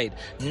that right.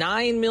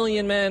 9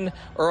 million men,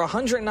 or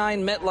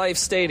 109 MetLife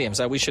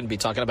stadiums. We shouldn't be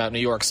talking about New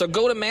York. So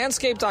go to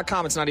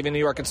manscaped.com. It's not even New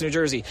York. It's New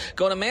Jersey.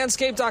 Go to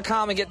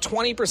manscaped.com and get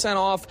 20%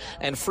 off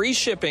and free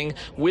shipping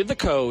with the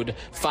code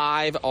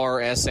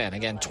 5RSN.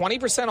 Again,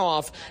 20%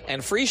 off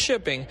and free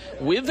shipping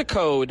with the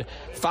code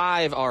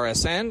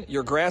 5RSN.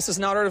 Your grass is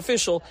not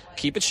artificial.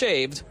 Keep it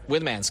shaved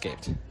with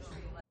Manscaped.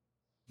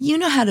 You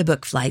know how to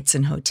book flights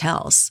and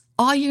hotels.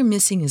 All you're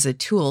missing is a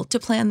tool to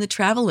plan the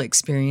travel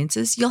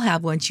experiences you'll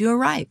have once you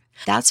arrive.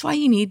 That's why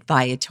you need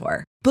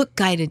Viator. Book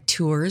guided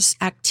tours,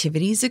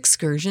 activities,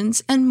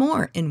 excursions, and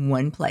more in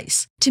one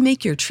place to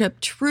make your trip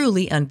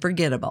truly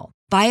unforgettable.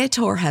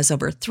 Viator has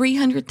over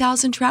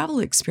 300,000 travel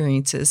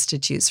experiences to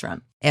choose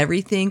from.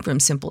 Everything from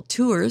simple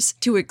tours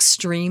to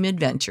extreme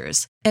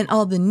adventures and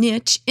all the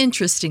niche,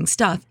 interesting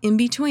stuff in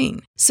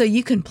between. So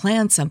you can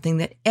plan something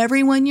that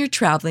everyone you're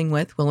traveling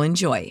with will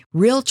enjoy.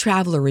 Real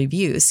traveler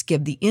reviews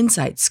give the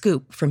inside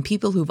scoop from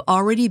people who've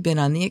already been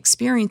on the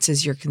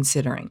experiences you're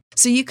considering.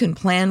 So you can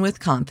plan with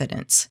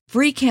confidence.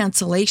 Free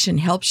cancellation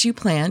helps you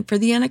plan for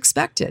the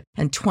unexpected.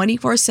 And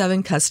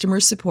 24/7 customer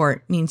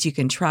support means you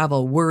can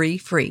travel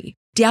worry-free.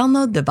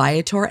 Download the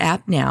Viator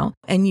app now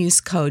and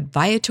use code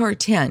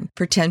Viator10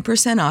 for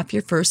 10% off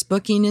your first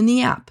booking in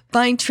the app.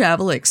 Find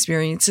travel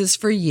experiences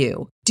for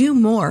you. Do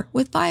more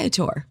with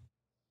Viator.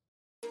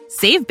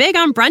 Save big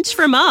on brunch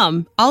for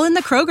mom, all in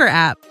the Kroger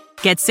app.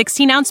 Get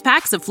 16-ounce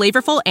packs of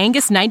flavorful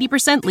Angus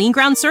 90% lean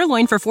ground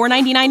sirloin for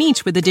 $4.99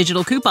 each with a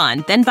digital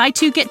coupon. Then buy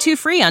 2, get 2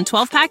 free on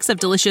 12 packs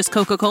of delicious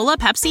Coca-Cola,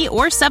 Pepsi,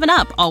 or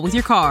 7-Up, all with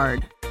your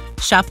card.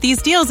 Shop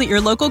these deals at your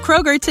local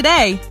Kroger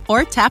today,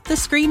 or tap the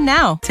screen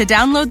now to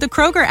download the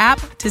Kroger app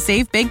to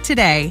save big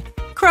today.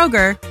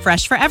 Kroger,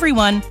 fresh for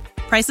everyone.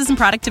 Prices and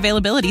product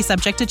availability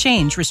subject to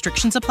change.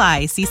 Restrictions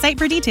apply. See site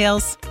for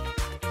details.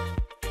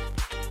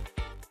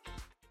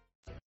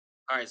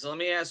 All right, so let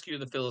me ask you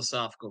the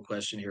philosophical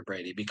question here,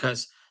 Brady,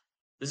 because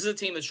this is a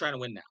team that's trying to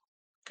win now,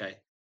 okay?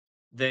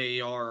 They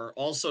are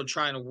also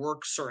trying to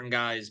work certain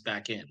guys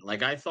back in.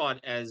 Like I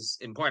thought as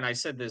important, I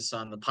said this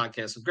on the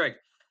podcast with Greg,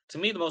 to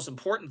me, the most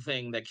important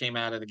thing that came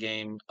out of the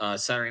game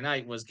Saturday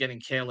night was getting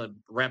Caleb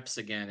reps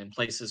again in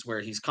places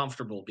where he's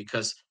comfortable,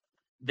 because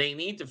they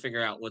need to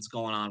figure out what's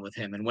going on with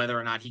him and whether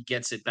or not he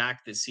gets it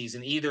back this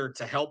season, either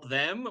to help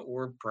them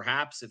or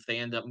perhaps if they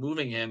end up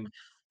moving him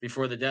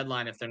before the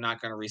deadline, if they're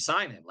not going to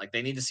re-sign him. Like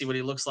they need to see what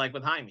he looks like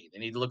with Jaime. They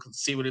need to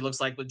see what he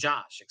looks like with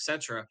Josh,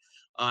 etc.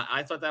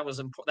 I thought that was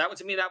important.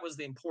 To me, that was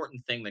the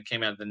important thing that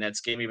came out of the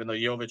Nets game, even though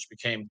Jovic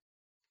became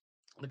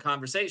the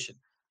conversation.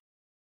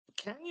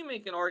 Can you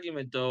make an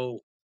argument,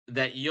 though,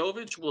 that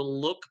Jovic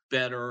will look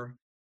better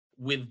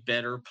with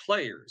better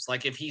players?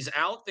 Like if he's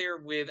out there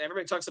with,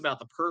 everybody talks about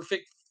the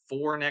perfect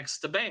 4 next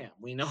to Bam.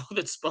 We know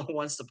that Spo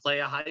wants to play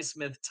a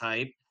Highsmith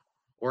type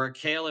or a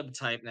Caleb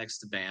type next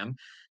to Bam.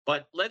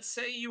 But let's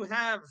say you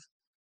have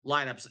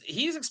lineups.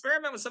 He's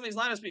experimented with some of these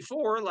lineups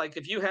before. Like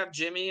if you have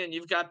Jimmy and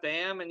you've got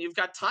Bam and you've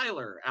got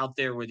Tyler out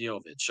there with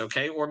Jovic,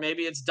 okay? Or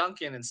maybe it's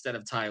Duncan instead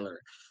of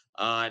Tyler.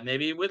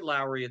 Maybe with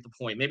Lowry at the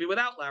point, maybe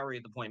without Lowry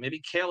at the point, maybe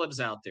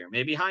Caleb's out there,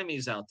 maybe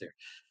Jaime's out there.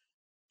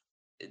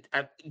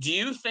 Do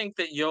you think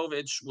that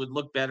Jovic would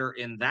look better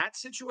in that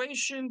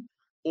situation,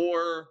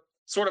 or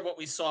sort of what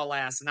we saw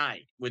last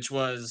night, which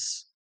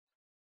was,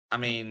 I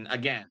mean,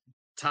 again,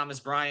 Thomas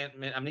Bryant,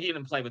 I mean, he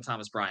didn't play with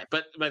Thomas Bryant,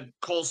 but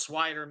Cole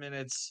Swider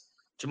minutes,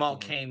 Jamal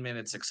Cain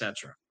minutes,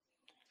 etc.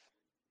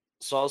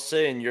 So I'll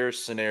say in your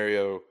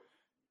scenario,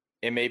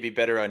 it may be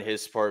better on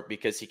his part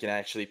because he can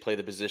actually play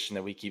the position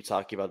that we keep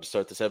talking about to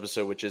start this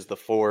episode, which is the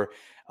 4.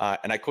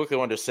 And I quickly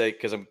wanted to say,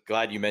 because I'm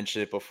glad you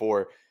mentioned it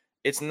before,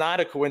 it's not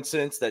a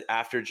coincidence that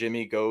after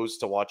Jimmy goes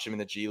to watch him in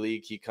the G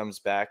League, he comes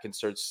back and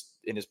starts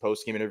in his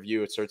post-game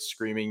interview and starts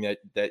screaming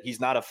that he's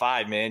not a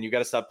 5, man. You got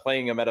to stop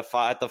playing him at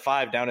the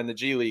 5 down in the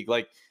G League.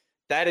 Like,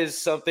 that is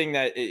something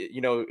that,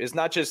 is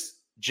not just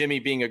Jimmy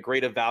being a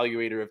great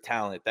evaluator of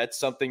talent. That's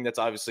something that's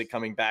obviously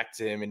coming back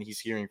to him and he's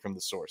hearing from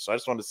the source. So I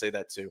just wanted to say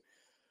that too.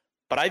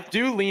 But I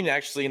do lean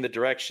actually in the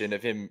direction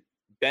of him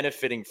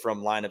benefiting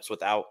from lineups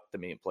without the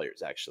main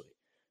players, actually.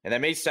 And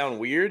that may sound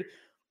weird,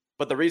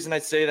 but the reason I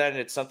say that, and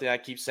it's something I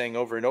keep saying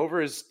over and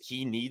over, is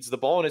he needs the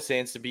ball in his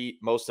hands to be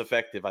most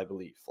effective, I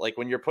believe. Like,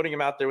 when you're putting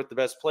him out there with the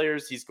best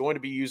players, he's going to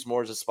be used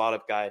more as a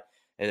spot-up guy.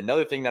 And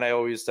another thing that I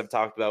always have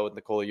talked about with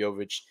Nikola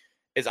Jovic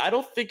is I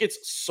don't think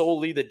it's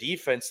solely the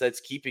defense that's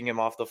keeping him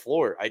off the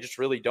floor. I just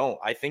really don't.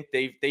 I think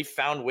they've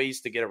found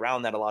ways to get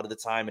around that a lot of the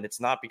time, and it's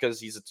not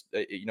because he's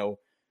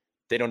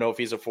they don't know if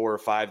he's a 4 or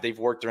 5. They've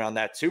worked around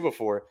that too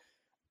before.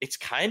 It's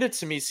kind of,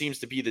 to me, seems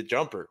to be the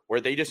jumper where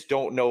they just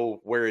don't know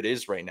where it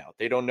is right now.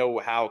 They don't know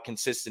how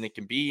consistent it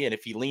can be. And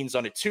if he leans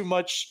on it too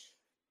much,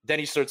 then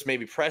he starts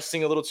maybe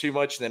pressing a little too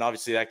much. And then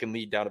obviously that can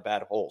lead down a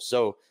bad hole.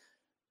 So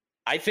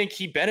I think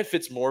he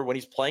benefits more when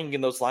he's playing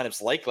in those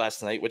lineups like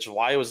last night, which is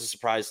why it was a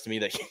surprise to me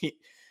that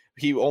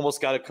he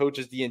almost got a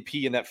coach's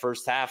DNP in that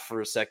first half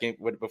for a second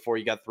before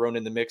he got thrown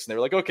in the mix. And they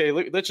were like, okay,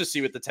 let's just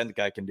see what the 10th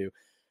guy can do.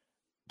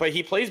 But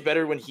he plays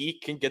better when he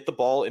can get the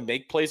ball and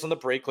make plays on the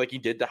break like he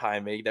did to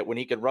Jaime, that when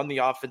he can run the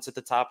offense at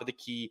the top of the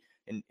key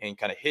and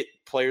kind of hit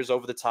players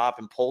over the top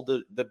and pull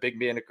the big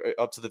man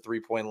up to the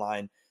three-point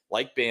line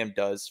like Bam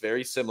does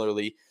very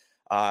similarly,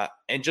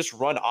 and just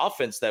run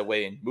offense that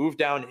way and move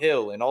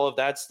downhill and all of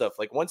that stuff.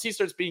 Like, once he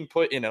starts being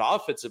put in an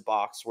offensive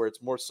box where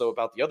it's more so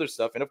about the other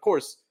stuff, and of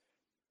course,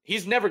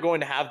 he's never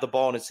going to have the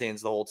ball in his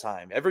hands the whole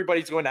time.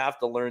 Everybody's going to have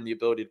to learn the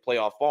ability to play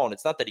off ball, and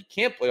it's not that he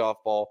can't play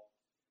off ball.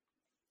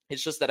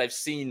 It's just that I've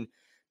seen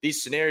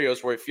these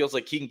scenarios where it feels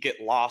like he can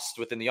get lost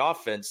within the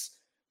offense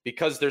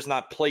because there's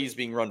not plays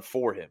being run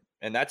for him.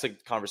 And that's a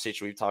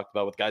conversation we've talked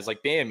about with guys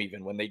like Bam,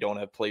 even when they don't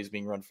have plays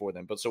being run for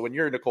them. But so when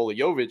you're Nikola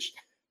Jovic,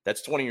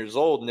 that's 20 years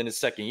old and in his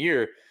second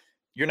year,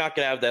 you're not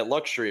going to have that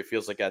luxury, it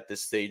feels like, at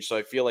this stage. So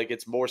I feel like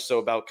it's more so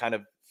about kind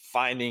of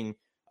finding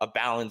a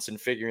balance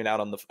and figuring it out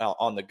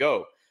on the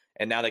go.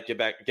 And now that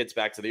gets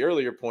back to the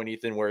earlier point,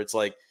 Ethan, where it's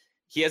like,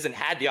 he hasn't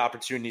had the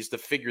opportunities to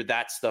figure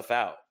that stuff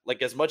out.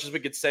 Like, as much as we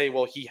could say,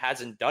 well, he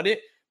hasn't done it,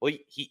 well,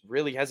 he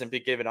really hasn't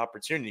been given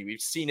opportunity. We've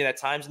seen it at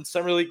times in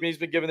Summer League when he's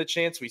been given the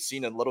chance. We've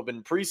seen it a little bit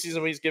in preseason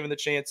when he's given the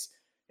chance.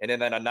 And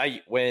then on a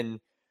night when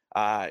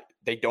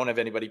they don't have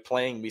anybody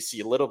playing, we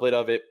see a little bit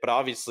of it. But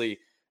obviously,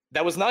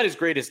 that was not his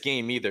greatest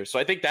game either. So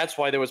I think that's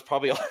why there was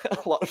probably a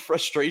lot of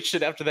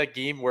frustration after that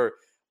game, where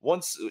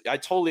once I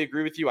totally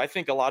agree with you. I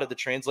think a lot of the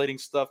translating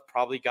stuff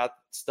probably got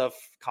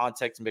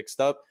context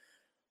mixed up.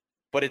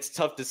 But it's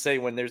tough to say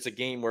when there's a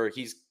game where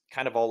he's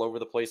kind of all over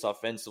the place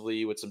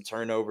offensively with some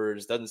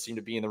turnovers, doesn't seem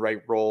to be in the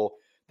right role,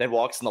 then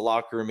walks in the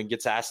locker room and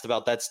gets asked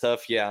about that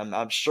stuff. Yeah,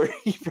 I'm sure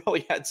he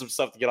probably had some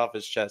stuff to get off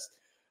his chest.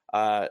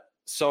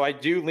 So I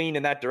do lean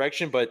in that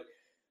direction, but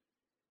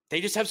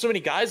they just have so many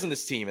guys on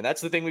this team. And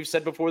that's the thing we've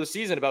said before the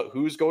season about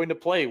who's going to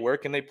play, where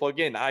can they plug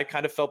in. I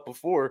kind of felt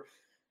before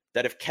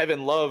that if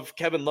Kevin Love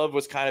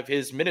was kind of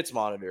his minutes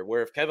monitor,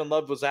 where if Kevin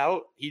Love was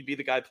out, he'd be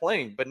the guy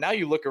playing. But now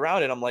you look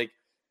around and I'm like,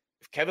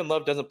 if Kevin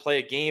Love doesn't play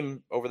a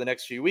game over the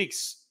next few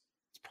weeks,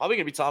 it's probably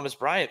going to be Thomas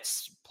Bryant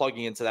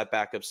plugging into that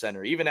backup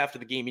center, even after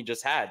the game he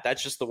just had.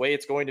 That's just the way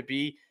it's going to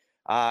be.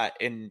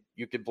 And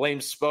you could blame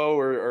Spo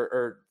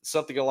or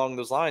something along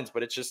those lines,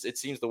 but it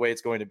seems the way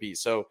it's going to be.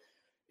 So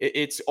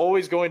it's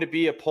always going to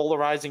be a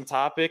polarizing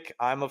topic.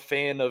 I'm a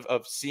fan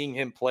of seeing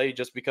him play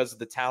just because of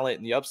the talent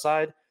and the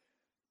upside.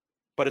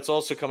 But it's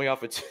also coming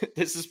off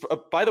this is,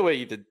 by the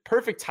way, the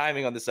perfect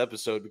timing on this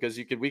episode, because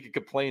we could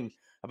complain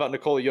about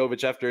Nikola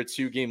Jovic after a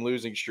 2-game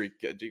losing streak.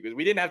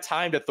 We didn't have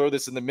time to throw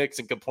this in the mix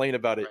and complain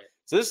about it. Right.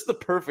 So this is the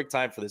perfect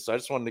time for this. So I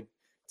just wanted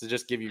to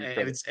just give you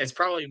credit. It's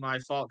probably my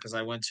fault because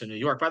I went to New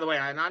York. By the way,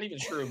 I'm not even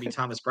sure it would be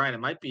Thomas Bryant. It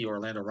might be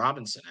Orlando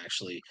Robinson,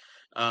 actually,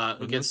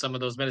 who gets some of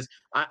those minutes.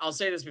 I'll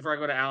say this before I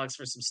go to Alex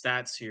for some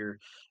stats here,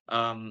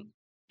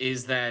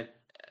 is that,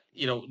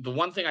 the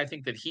one thing I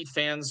think that Heat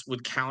fans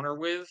would counter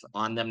with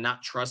on them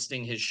not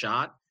trusting his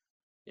shot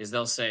is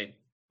they'll say,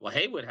 well,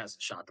 Haywood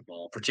hasn't shot the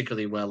ball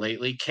particularly well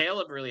lately.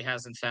 Caleb really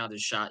hasn't found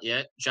his shot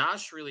yet.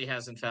 Josh really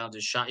hasn't found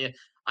his shot yet.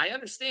 I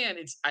understand.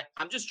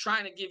 I'm just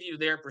trying to give you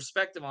their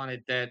perspective on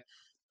it, that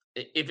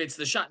if it's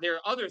the shot, there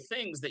are other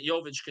things that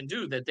Jovic can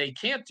do that they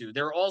can't do.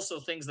 There are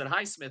also things that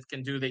Highsmith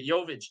can do that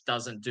Jovic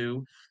doesn't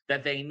do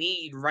that they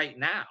need right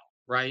now,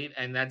 right?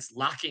 And that's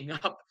locking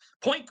up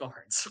point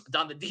guards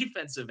on the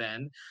defensive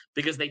end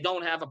because they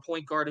don't have a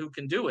point guard who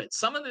can do it.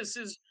 Some of this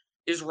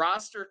is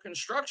roster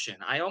construction.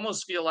 I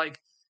almost feel like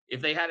if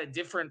they had a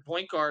different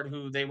point guard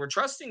who they were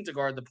trusting to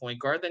guard the point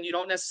guard, then you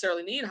don't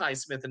necessarily need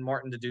Highsmith and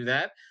Martin to do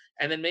that.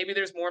 And then maybe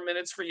there's more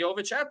minutes for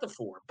Jovic at the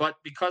 4. But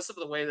because of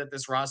the way that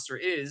this roster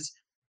is,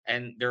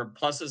 and there are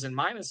pluses and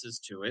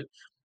minuses to it.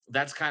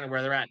 That's kind of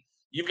where they're at.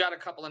 You've got a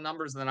couple of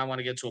numbers, and then I want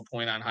to get to a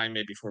point on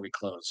Jaime before we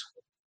close.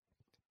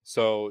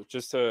 So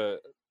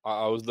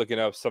I was looking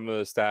up some of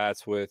the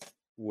stats with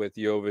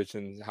Jovic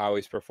and how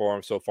he's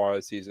performed so far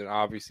this season.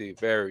 Obviously,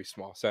 very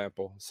small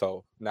sample,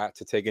 so not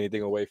to take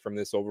anything away from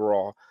this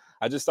overall.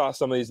 I just thought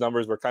some of these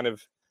numbers were kind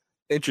of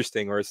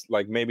interesting, or it's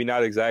like maybe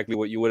not exactly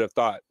what you would have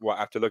thought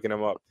after looking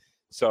them up.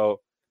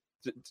 So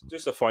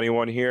just a funny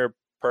one here.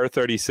 Per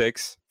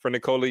 36 for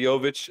Nikola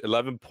Jovic,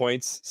 11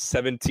 points,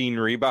 17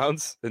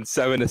 rebounds, and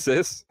 7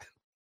 assists.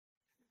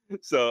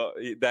 So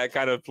that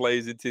kind of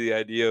plays into the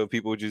idea of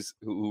people just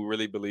who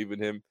really believe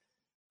in him.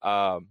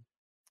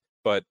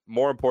 But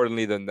more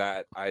importantly than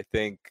that, I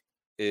think,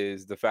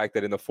 is the fact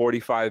that in the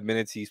 45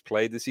 minutes he's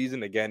played this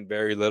season, again,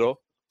 very little,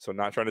 so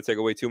not trying to take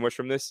away too much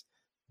from this,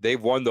 they've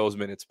won those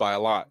minutes by a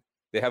lot.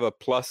 They have a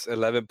plus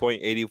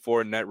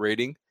 11.84 net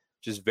rating,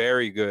 which is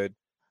very good.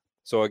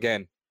 So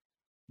again,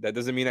 that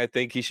doesn't mean I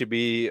think he should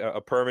be a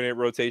permanent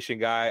rotation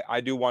guy.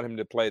 I do want him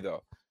to play,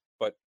 though.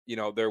 But,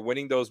 they're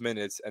winning those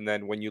minutes. And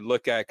then when you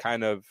look at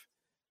kind of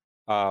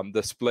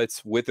the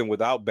splits with and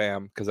without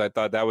Bam, because I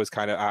thought that was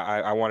kind of,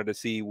 I wanted to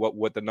see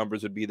what the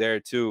numbers would be there,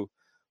 too.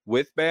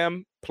 With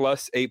Bam,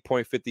 plus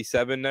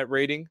 8.57 net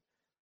rating.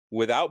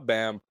 Without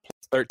Bam,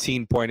 plus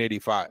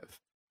 13.85.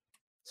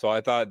 So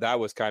I thought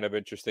that was kind of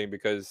interesting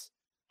because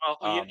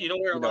where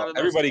a lot of those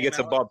everybody gets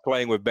a bump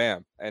playing with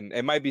Bam, and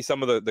it might be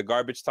some of the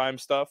garbage time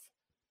stuff.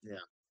 Yeah.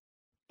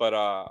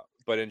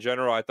 But in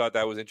general, I thought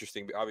that was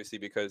interesting, obviously,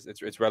 because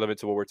it's relevant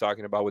to what we're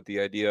talking about with the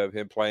idea of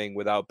him playing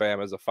without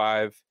Bam as a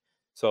 5.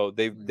 So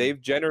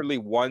they've generally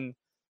won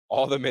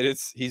all the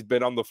minutes he's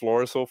been on the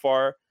floor so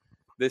far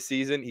this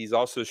season. He's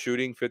also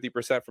shooting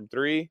 50% from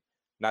 3.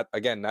 Not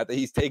that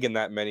he's taken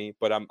that many,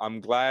 but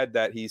I'm glad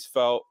that he's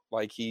felt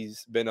like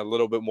he's been a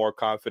little bit more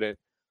confident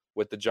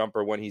with the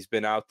jumper when he's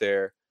been out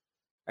there.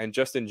 And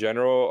just in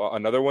general,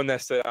 another one that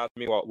stood out to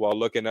me while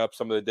looking up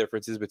some of the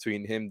differences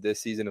between him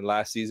this season and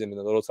last season and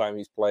the little time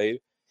he's played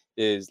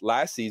is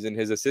last season,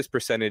 his assist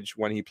percentage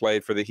when he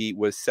played for the Heat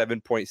was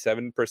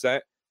 7.7%,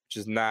 which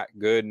is not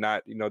good,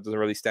 doesn't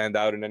really stand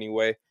out in any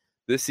way.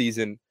 This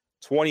season,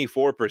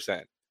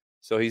 24%.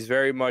 So he's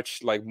very much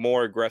like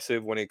more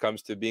aggressive when it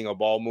comes to being a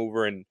ball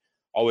mover and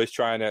always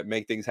trying to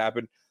make things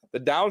happen. The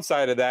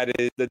downside of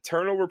that is the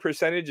turnover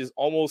percentage is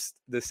almost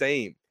the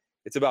same.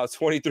 It's about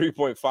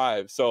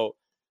 23.5. So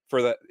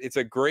it's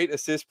a great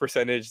assist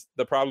percentage.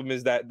 The problem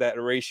is that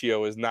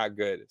ratio is not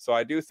good. So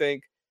I do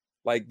think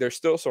like there's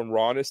still some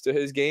rawness to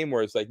his game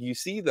where it's like you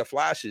see the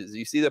flashes,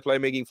 you see the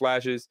playmaking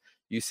flashes,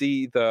 you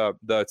see the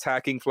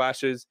attacking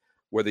flashes,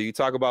 whether you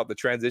talk about the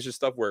transition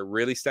stuff where it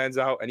really stands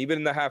out. And even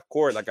in the half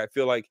court, like I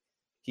feel like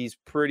he's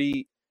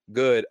pretty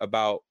good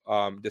about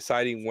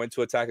deciding when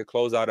to attack a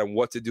closeout and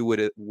what to do with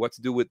it, what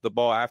to do with the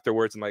ball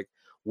afterwards, and like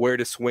where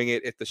to swing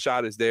it if the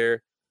shot is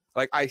there.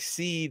 Like I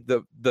see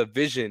the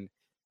vision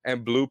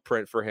and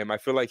blueprint for him. I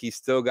feel like he's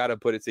still got to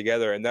put it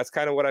together. And that's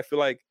kind of what I feel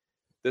like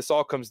this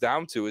all comes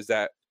down to, is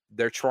that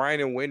they're trying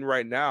to win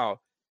right now.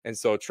 And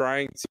so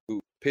trying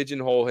to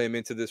pigeonhole him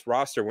into this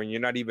roster when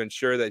you're not even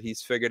sure that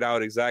he's figured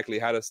out exactly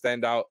how to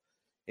stand out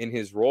in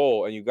his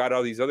role. And you got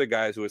all these other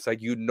guys who it's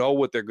like,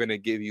 what they're going to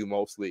give you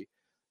mostly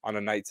on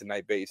a night to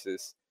night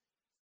basis.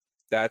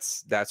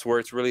 That's where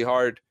it's really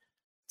hard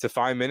to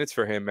find minutes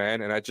for him,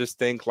 man. And I just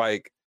think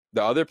like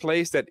the other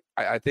place that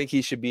I think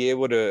he should be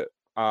able to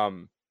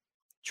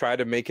try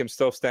to make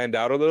himself stand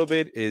out a little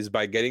bit is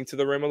by getting to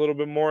the rim a little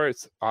bit more.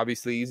 It's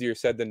obviously easier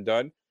said than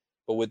done,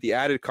 but with the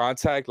added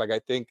contact, like I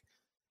think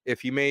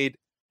if he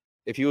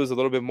was a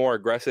little bit more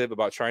aggressive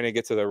about trying to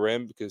get to the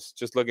rim, because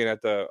just looking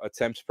at the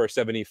attempts per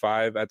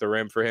 75 at the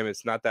rim for him,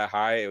 it's not that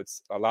high.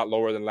 It's a lot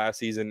lower than last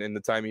season in the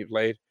time he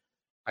played.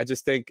 I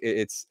just think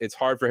it's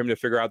hard for him to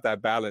figure out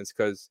that balance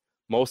because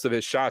most of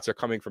his shots are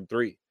coming from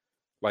 3.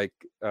 Like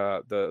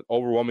the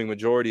overwhelming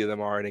majority of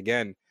them are. And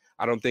again,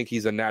 I don't think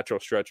he's a natural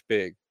stretch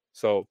big.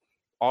 So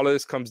all of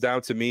this comes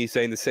down to me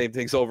saying the same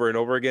things over and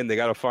over again. They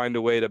got to find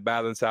a way to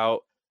balance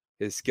out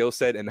his skill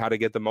set and how to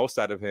get the most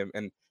out of him.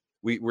 And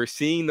we're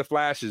seeing the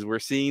flashes. We're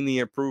seeing the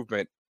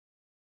improvement.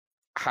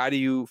 How do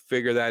you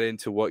figure that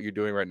into what you're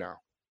doing right now?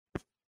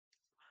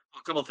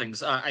 A couple of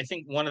things. I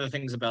think one of the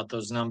things about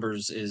those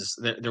numbers is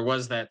that there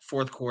was that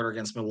fourth quarter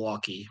against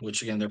Milwaukee,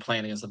 which again, they're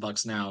playing against the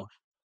Bucks now,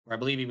 where I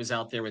believe he was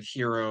out there with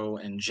Hero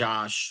and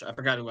Josh. I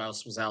forgot who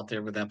else was out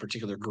there with that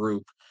particular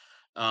group.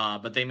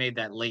 But they made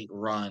that late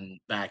run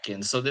back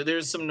in. So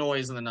there's some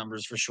noise in the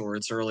numbers for sure.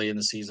 It's early in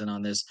the season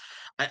on this.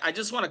 I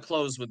just want to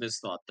close with this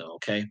thought, though,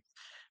 okay?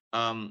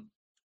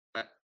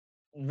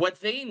 What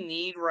they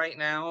need right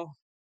now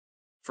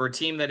for a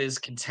team that is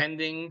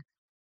contending,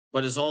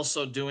 but is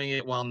also doing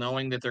it while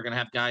knowing that they're going to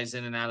have guys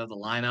in and out of the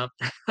lineup,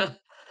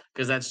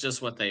 because that's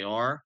just what they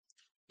are,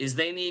 is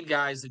they need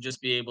guys to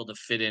just be able to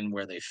fit in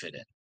where they fit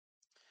in.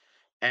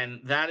 And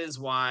that is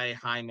why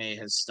Jaime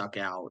has stuck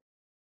out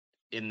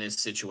in this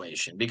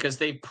situation, because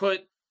they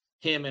put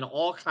him in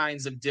all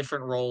kinds of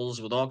different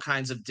roles with all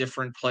kinds of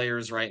different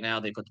players right now.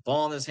 They put the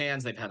ball in his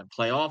hands. They've had him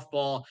play off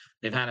ball.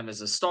 They've had him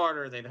as a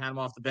starter. They've had him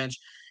off the bench.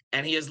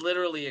 And he has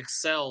literally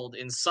excelled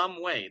in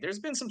some way. There's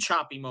been some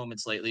choppy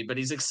moments lately, but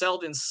he's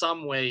excelled in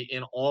some way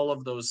in all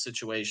of those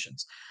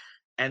situations.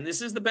 And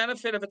this is the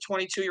benefit of a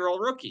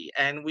 22-year-old rookie.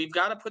 And we've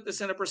got to put this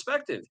into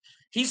perspective.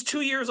 He's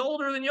 2 years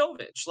older than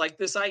Jovic. Like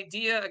this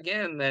idea,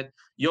 again, that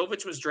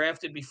Jovic was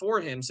drafted before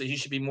him, so he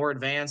should be more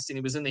advanced, and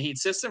he was in the Heat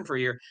system for a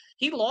year.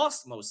 He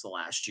lost most of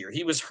last year.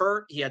 He was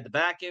hurt. He had the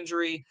back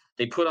injury.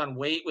 They put on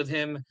weight with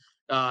him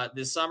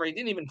this summer. He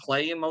didn't even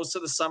play in most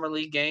of the summer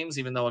league games,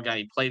 even though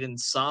he played in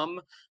some.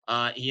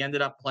 He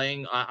ended up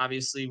playing,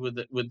 obviously, with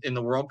in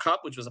the World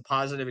Cup, which was a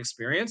positive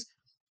experience.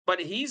 But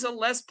he's a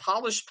less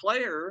polished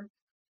player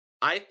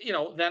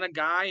than a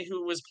guy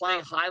who was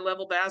playing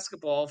high-level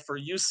basketball for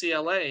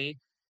UCLA.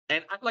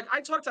 And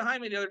I talked to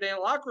Jaime the other day in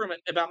the locker room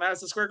about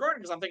Madison Square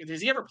Garden because I'm thinking, has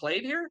he ever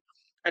played here?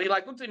 And he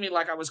looked at me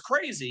like I was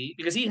crazy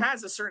because he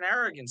has a certain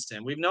arrogance to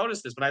him. We've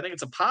noticed this, but I think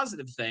it's a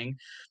positive thing.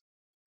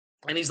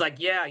 And he's like,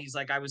 yeah,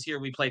 I was here.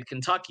 We played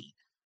Kentucky.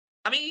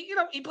 I mean,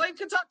 he played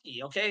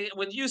Kentucky, okay,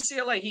 with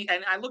UCLA.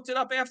 And I looked it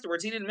up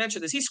afterwards. He didn't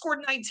mention this. He scored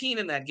 19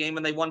 in that game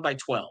and they won by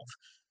 12.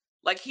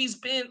 He's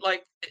been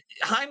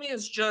Jaime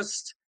is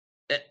just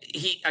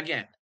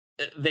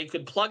they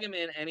could plug him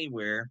in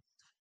anywhere.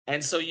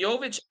 And so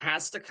Jovic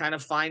has to kind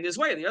of find his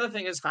way. The other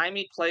thing is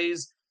Jaime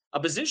plays a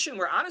position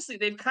where honestly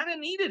they've kind of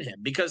needed him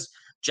because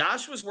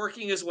Josh was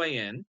working his way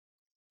in.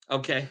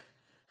 Okay.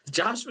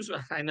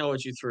 I know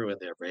what you threw in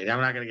there, Brady.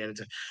 I'm not going to get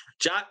into it.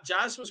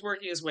 Josh was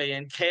working his way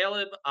in.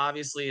 Caleb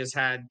obviously has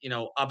had,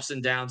 ups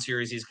and downs here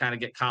as he's kind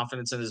of get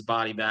confidence in his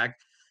body back.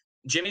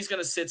 Jimmy's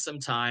going to sit some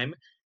time.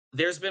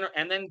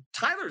 And then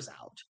Tyler's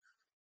out.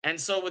 And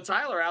so with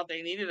Tyler out,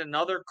 they needed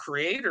another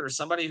creator,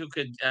 somebody who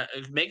could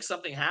make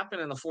something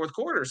happen in the fourth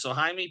quarter. So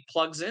Jaime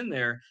plugs in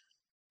there.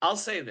 I'll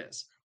say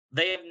this.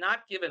 They have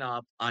not given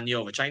up on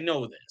Jovic. I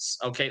know this,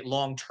 okay,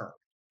 long term.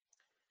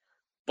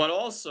 But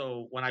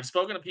also, when I've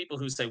spoken to people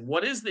who say,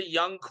 what is the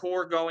young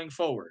core going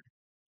forward?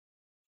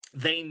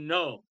 They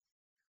know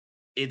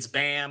it's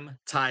Bam,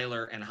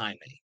 Tyler, and Jaime.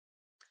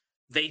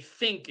 They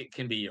think it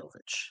can be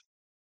Jovic.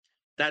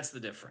 That's the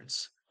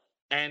difference.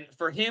 And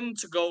for him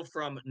to go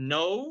from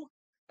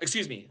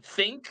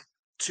think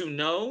to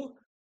no,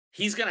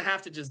 he's going to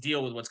have to just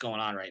deal with what's going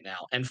on right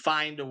now and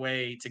find a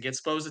way to get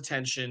Spo's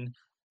attention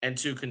and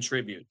to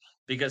contribute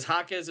because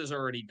Jaquez has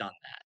already done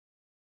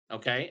that.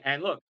 Okay.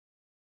 And look,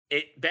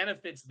 it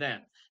benefits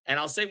them. And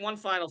I'll say one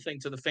final thing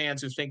to the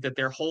fans who think that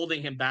they're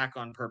holding him back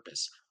on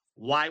purpose.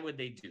 Why would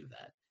they do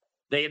that?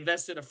 They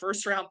invested a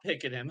first-round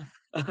pick in him.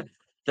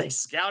 They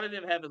scouted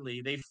him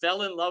heavily. They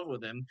fell in love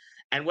with him.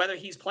 And whether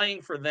he's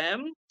playing for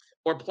them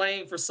or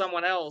playing for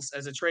someone else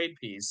as a trade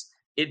piece,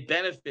 it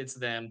benefits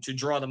them to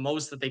draw the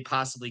most that they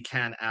possibly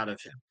can out of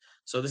him.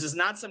 So this is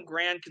not some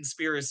grand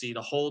conspiracy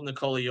to hold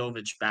Nikola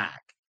Jovic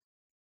back.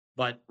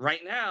 But right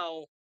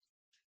now,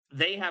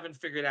 they haven't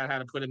figured out how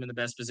to put him in the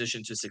best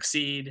position to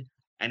succeed,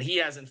 and he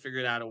hasn't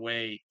figured out a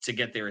way to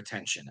get their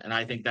attention. And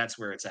I think that's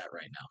where it's at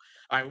right now.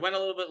 All right, we went a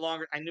little bit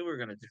longer. I knew we were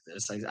going to do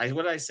this.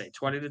 What did I say,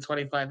 20 to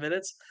 25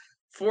 minutes?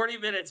 40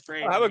 minutes,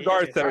 Brady. I have a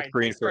guard set a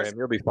screen for him.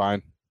 You'll be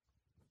fine.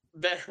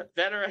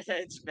 Better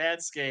Edge,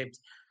 Manscaped.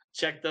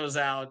 Check those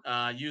out.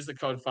 Use the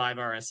code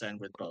 5RSN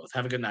with both.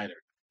 Have a good night.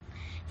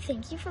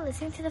 Thank you for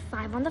listening to the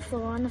 5 on the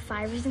Floor on the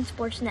 5 Reasons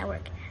Sports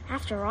Network.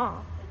 After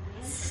all,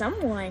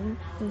 someone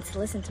needs to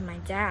listen to my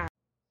dad.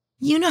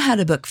 You know how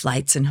to book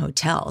flights and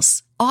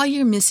hotels. All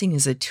you're missing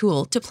is a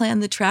tool to plan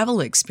the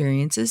travel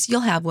experiences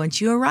you'll have once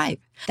you arrive.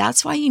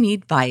 That's why you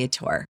need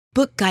Viator.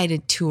 Book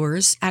guided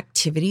tours,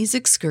 activities,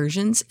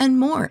 excursions, and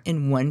more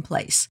in one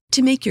place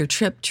to make your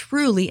trip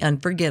truly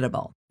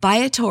unforgettable.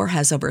 Viator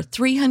has over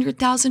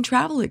 300,000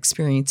 travel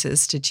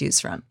experiences to choose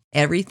from.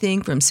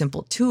 Everything from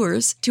simple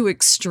tours to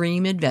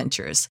extreme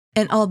adventures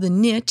and all the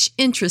niche,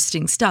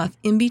 interesting stuff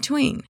in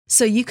between.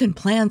 So you can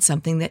plan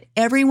something that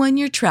everyone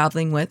you're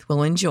traveling with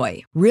will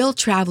enjoy. Real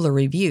traveler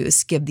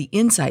reviews give the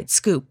inside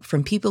scoop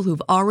from people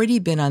who've already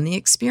been on the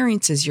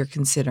experiences you're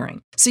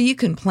considering. So you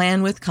can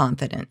plan with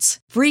confidence.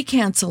 Free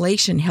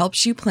cancellation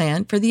helps you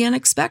plan for the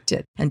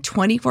unexpected. And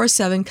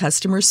 24/7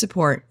 customer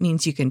support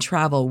means you can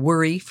travel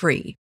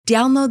worry-free.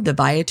 Download the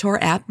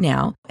Viator app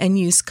now and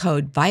use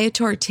code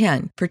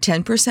Viator10 for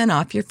 10%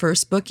 off your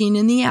first booking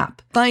in the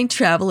app. Find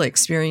travel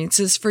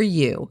experiences for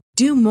you.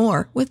 Do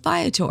more with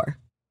Viator.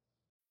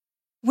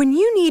 When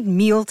you need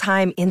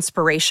mealtime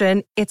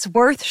inspiration, it's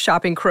worth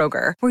shopping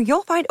Kroger, where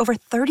you'll find over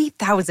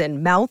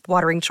 30,000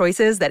 mouth-watering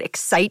choices that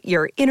excite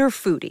your inner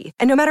foodie.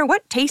 And no matter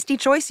what tasty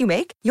choice you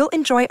make, you'll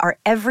enjoy our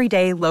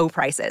everyday low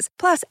prices,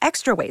 plus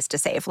extra ways to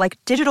save, like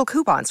digital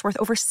coupons worth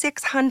over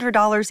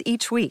 $600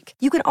 each week.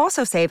 You can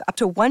also save up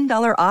to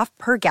 $1 off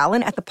per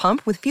gallon at the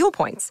pump with fuel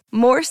points.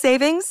 More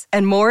savings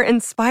and more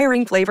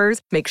inspiring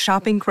flavors make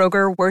shopping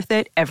Kroger worth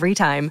it every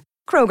time.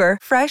 Kroger,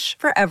 fresh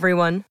for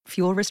everyone.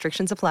 Fuel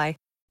restrictions apply.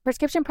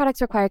 Prescription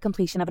products require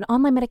completion of an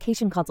online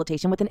medication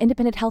consultation with an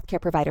independent healthcare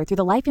provider through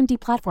the LifeMD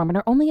platform and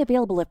are only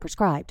available if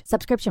prescribed.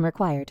 Subscription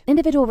required.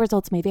 Individual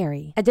results may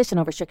vary.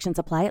 Additional restrictions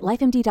apply at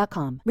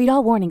lifemd.com. Read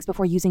all warnings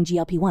before using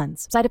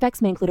GLP-1s. Side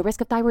effects may include a risk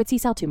of thyroid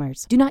C-cell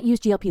tumors. Do not use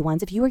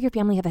GLP-1s if you or your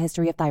family have a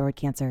history of thyroid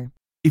cancer.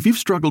 If you've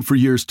struggled for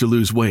years to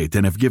lose weight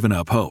and have given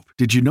up hope,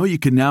 did you know you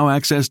can now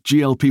access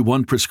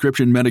GLP-1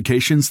 prescription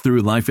medications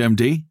through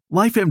LifeMD?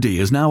 LifeMD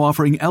is now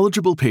offering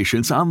eligible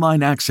patients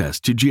online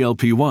access to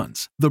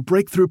GLP-1s, the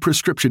breakthrough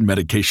prescription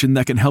medication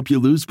that can help you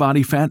lose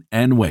body fat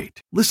and weight.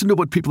 Listen to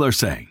what people are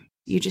saying.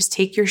 You just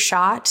take your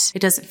shot. It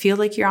doesn't feel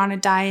like you're on a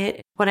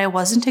diet. What I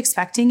wasn't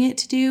expecting it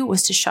to do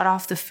was to shut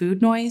off the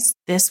food noise.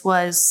 This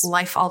was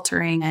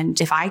life-altering, and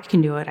if I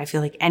can do it, I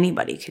feel like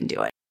anybody can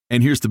do it.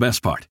 And here's the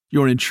best part.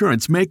 Your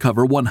insurance may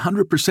cover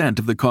 100%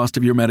 of the cost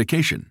of your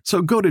medication.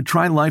 So go to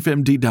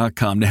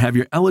TryLifeMD.com to have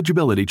your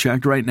eligibility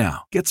checked right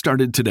now. Get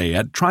started today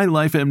at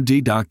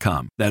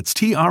TryLifeMD.com. That's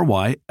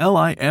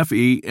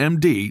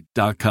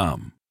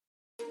TryLifeMD.com.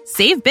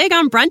 Save big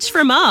on brunch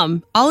for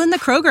mom, all in the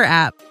Kroger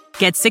app.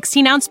 Get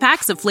 16-ounce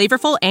packs of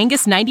flavorful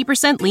Angus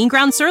 90% lean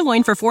ground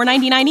sirloin for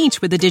 $4.99 each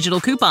with a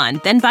digital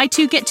coupon. Then buy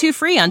 2, get 2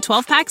 free on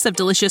 12 packs of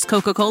delicious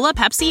Coca-Cola,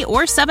 Pepsi,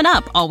 or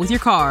 7-Up, all with your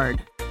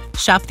card.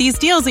 Shop these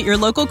deals at your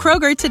local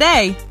Kroger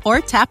today, or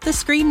tap the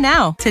screen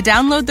now to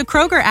download the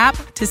Kroger app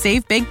to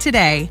save big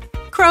today.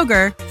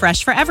 Kroger,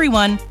 fresh for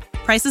everyone.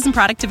 Prices and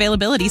product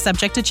availability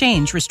subject to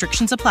change.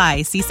 Restrictions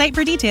apply. See site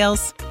for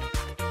details.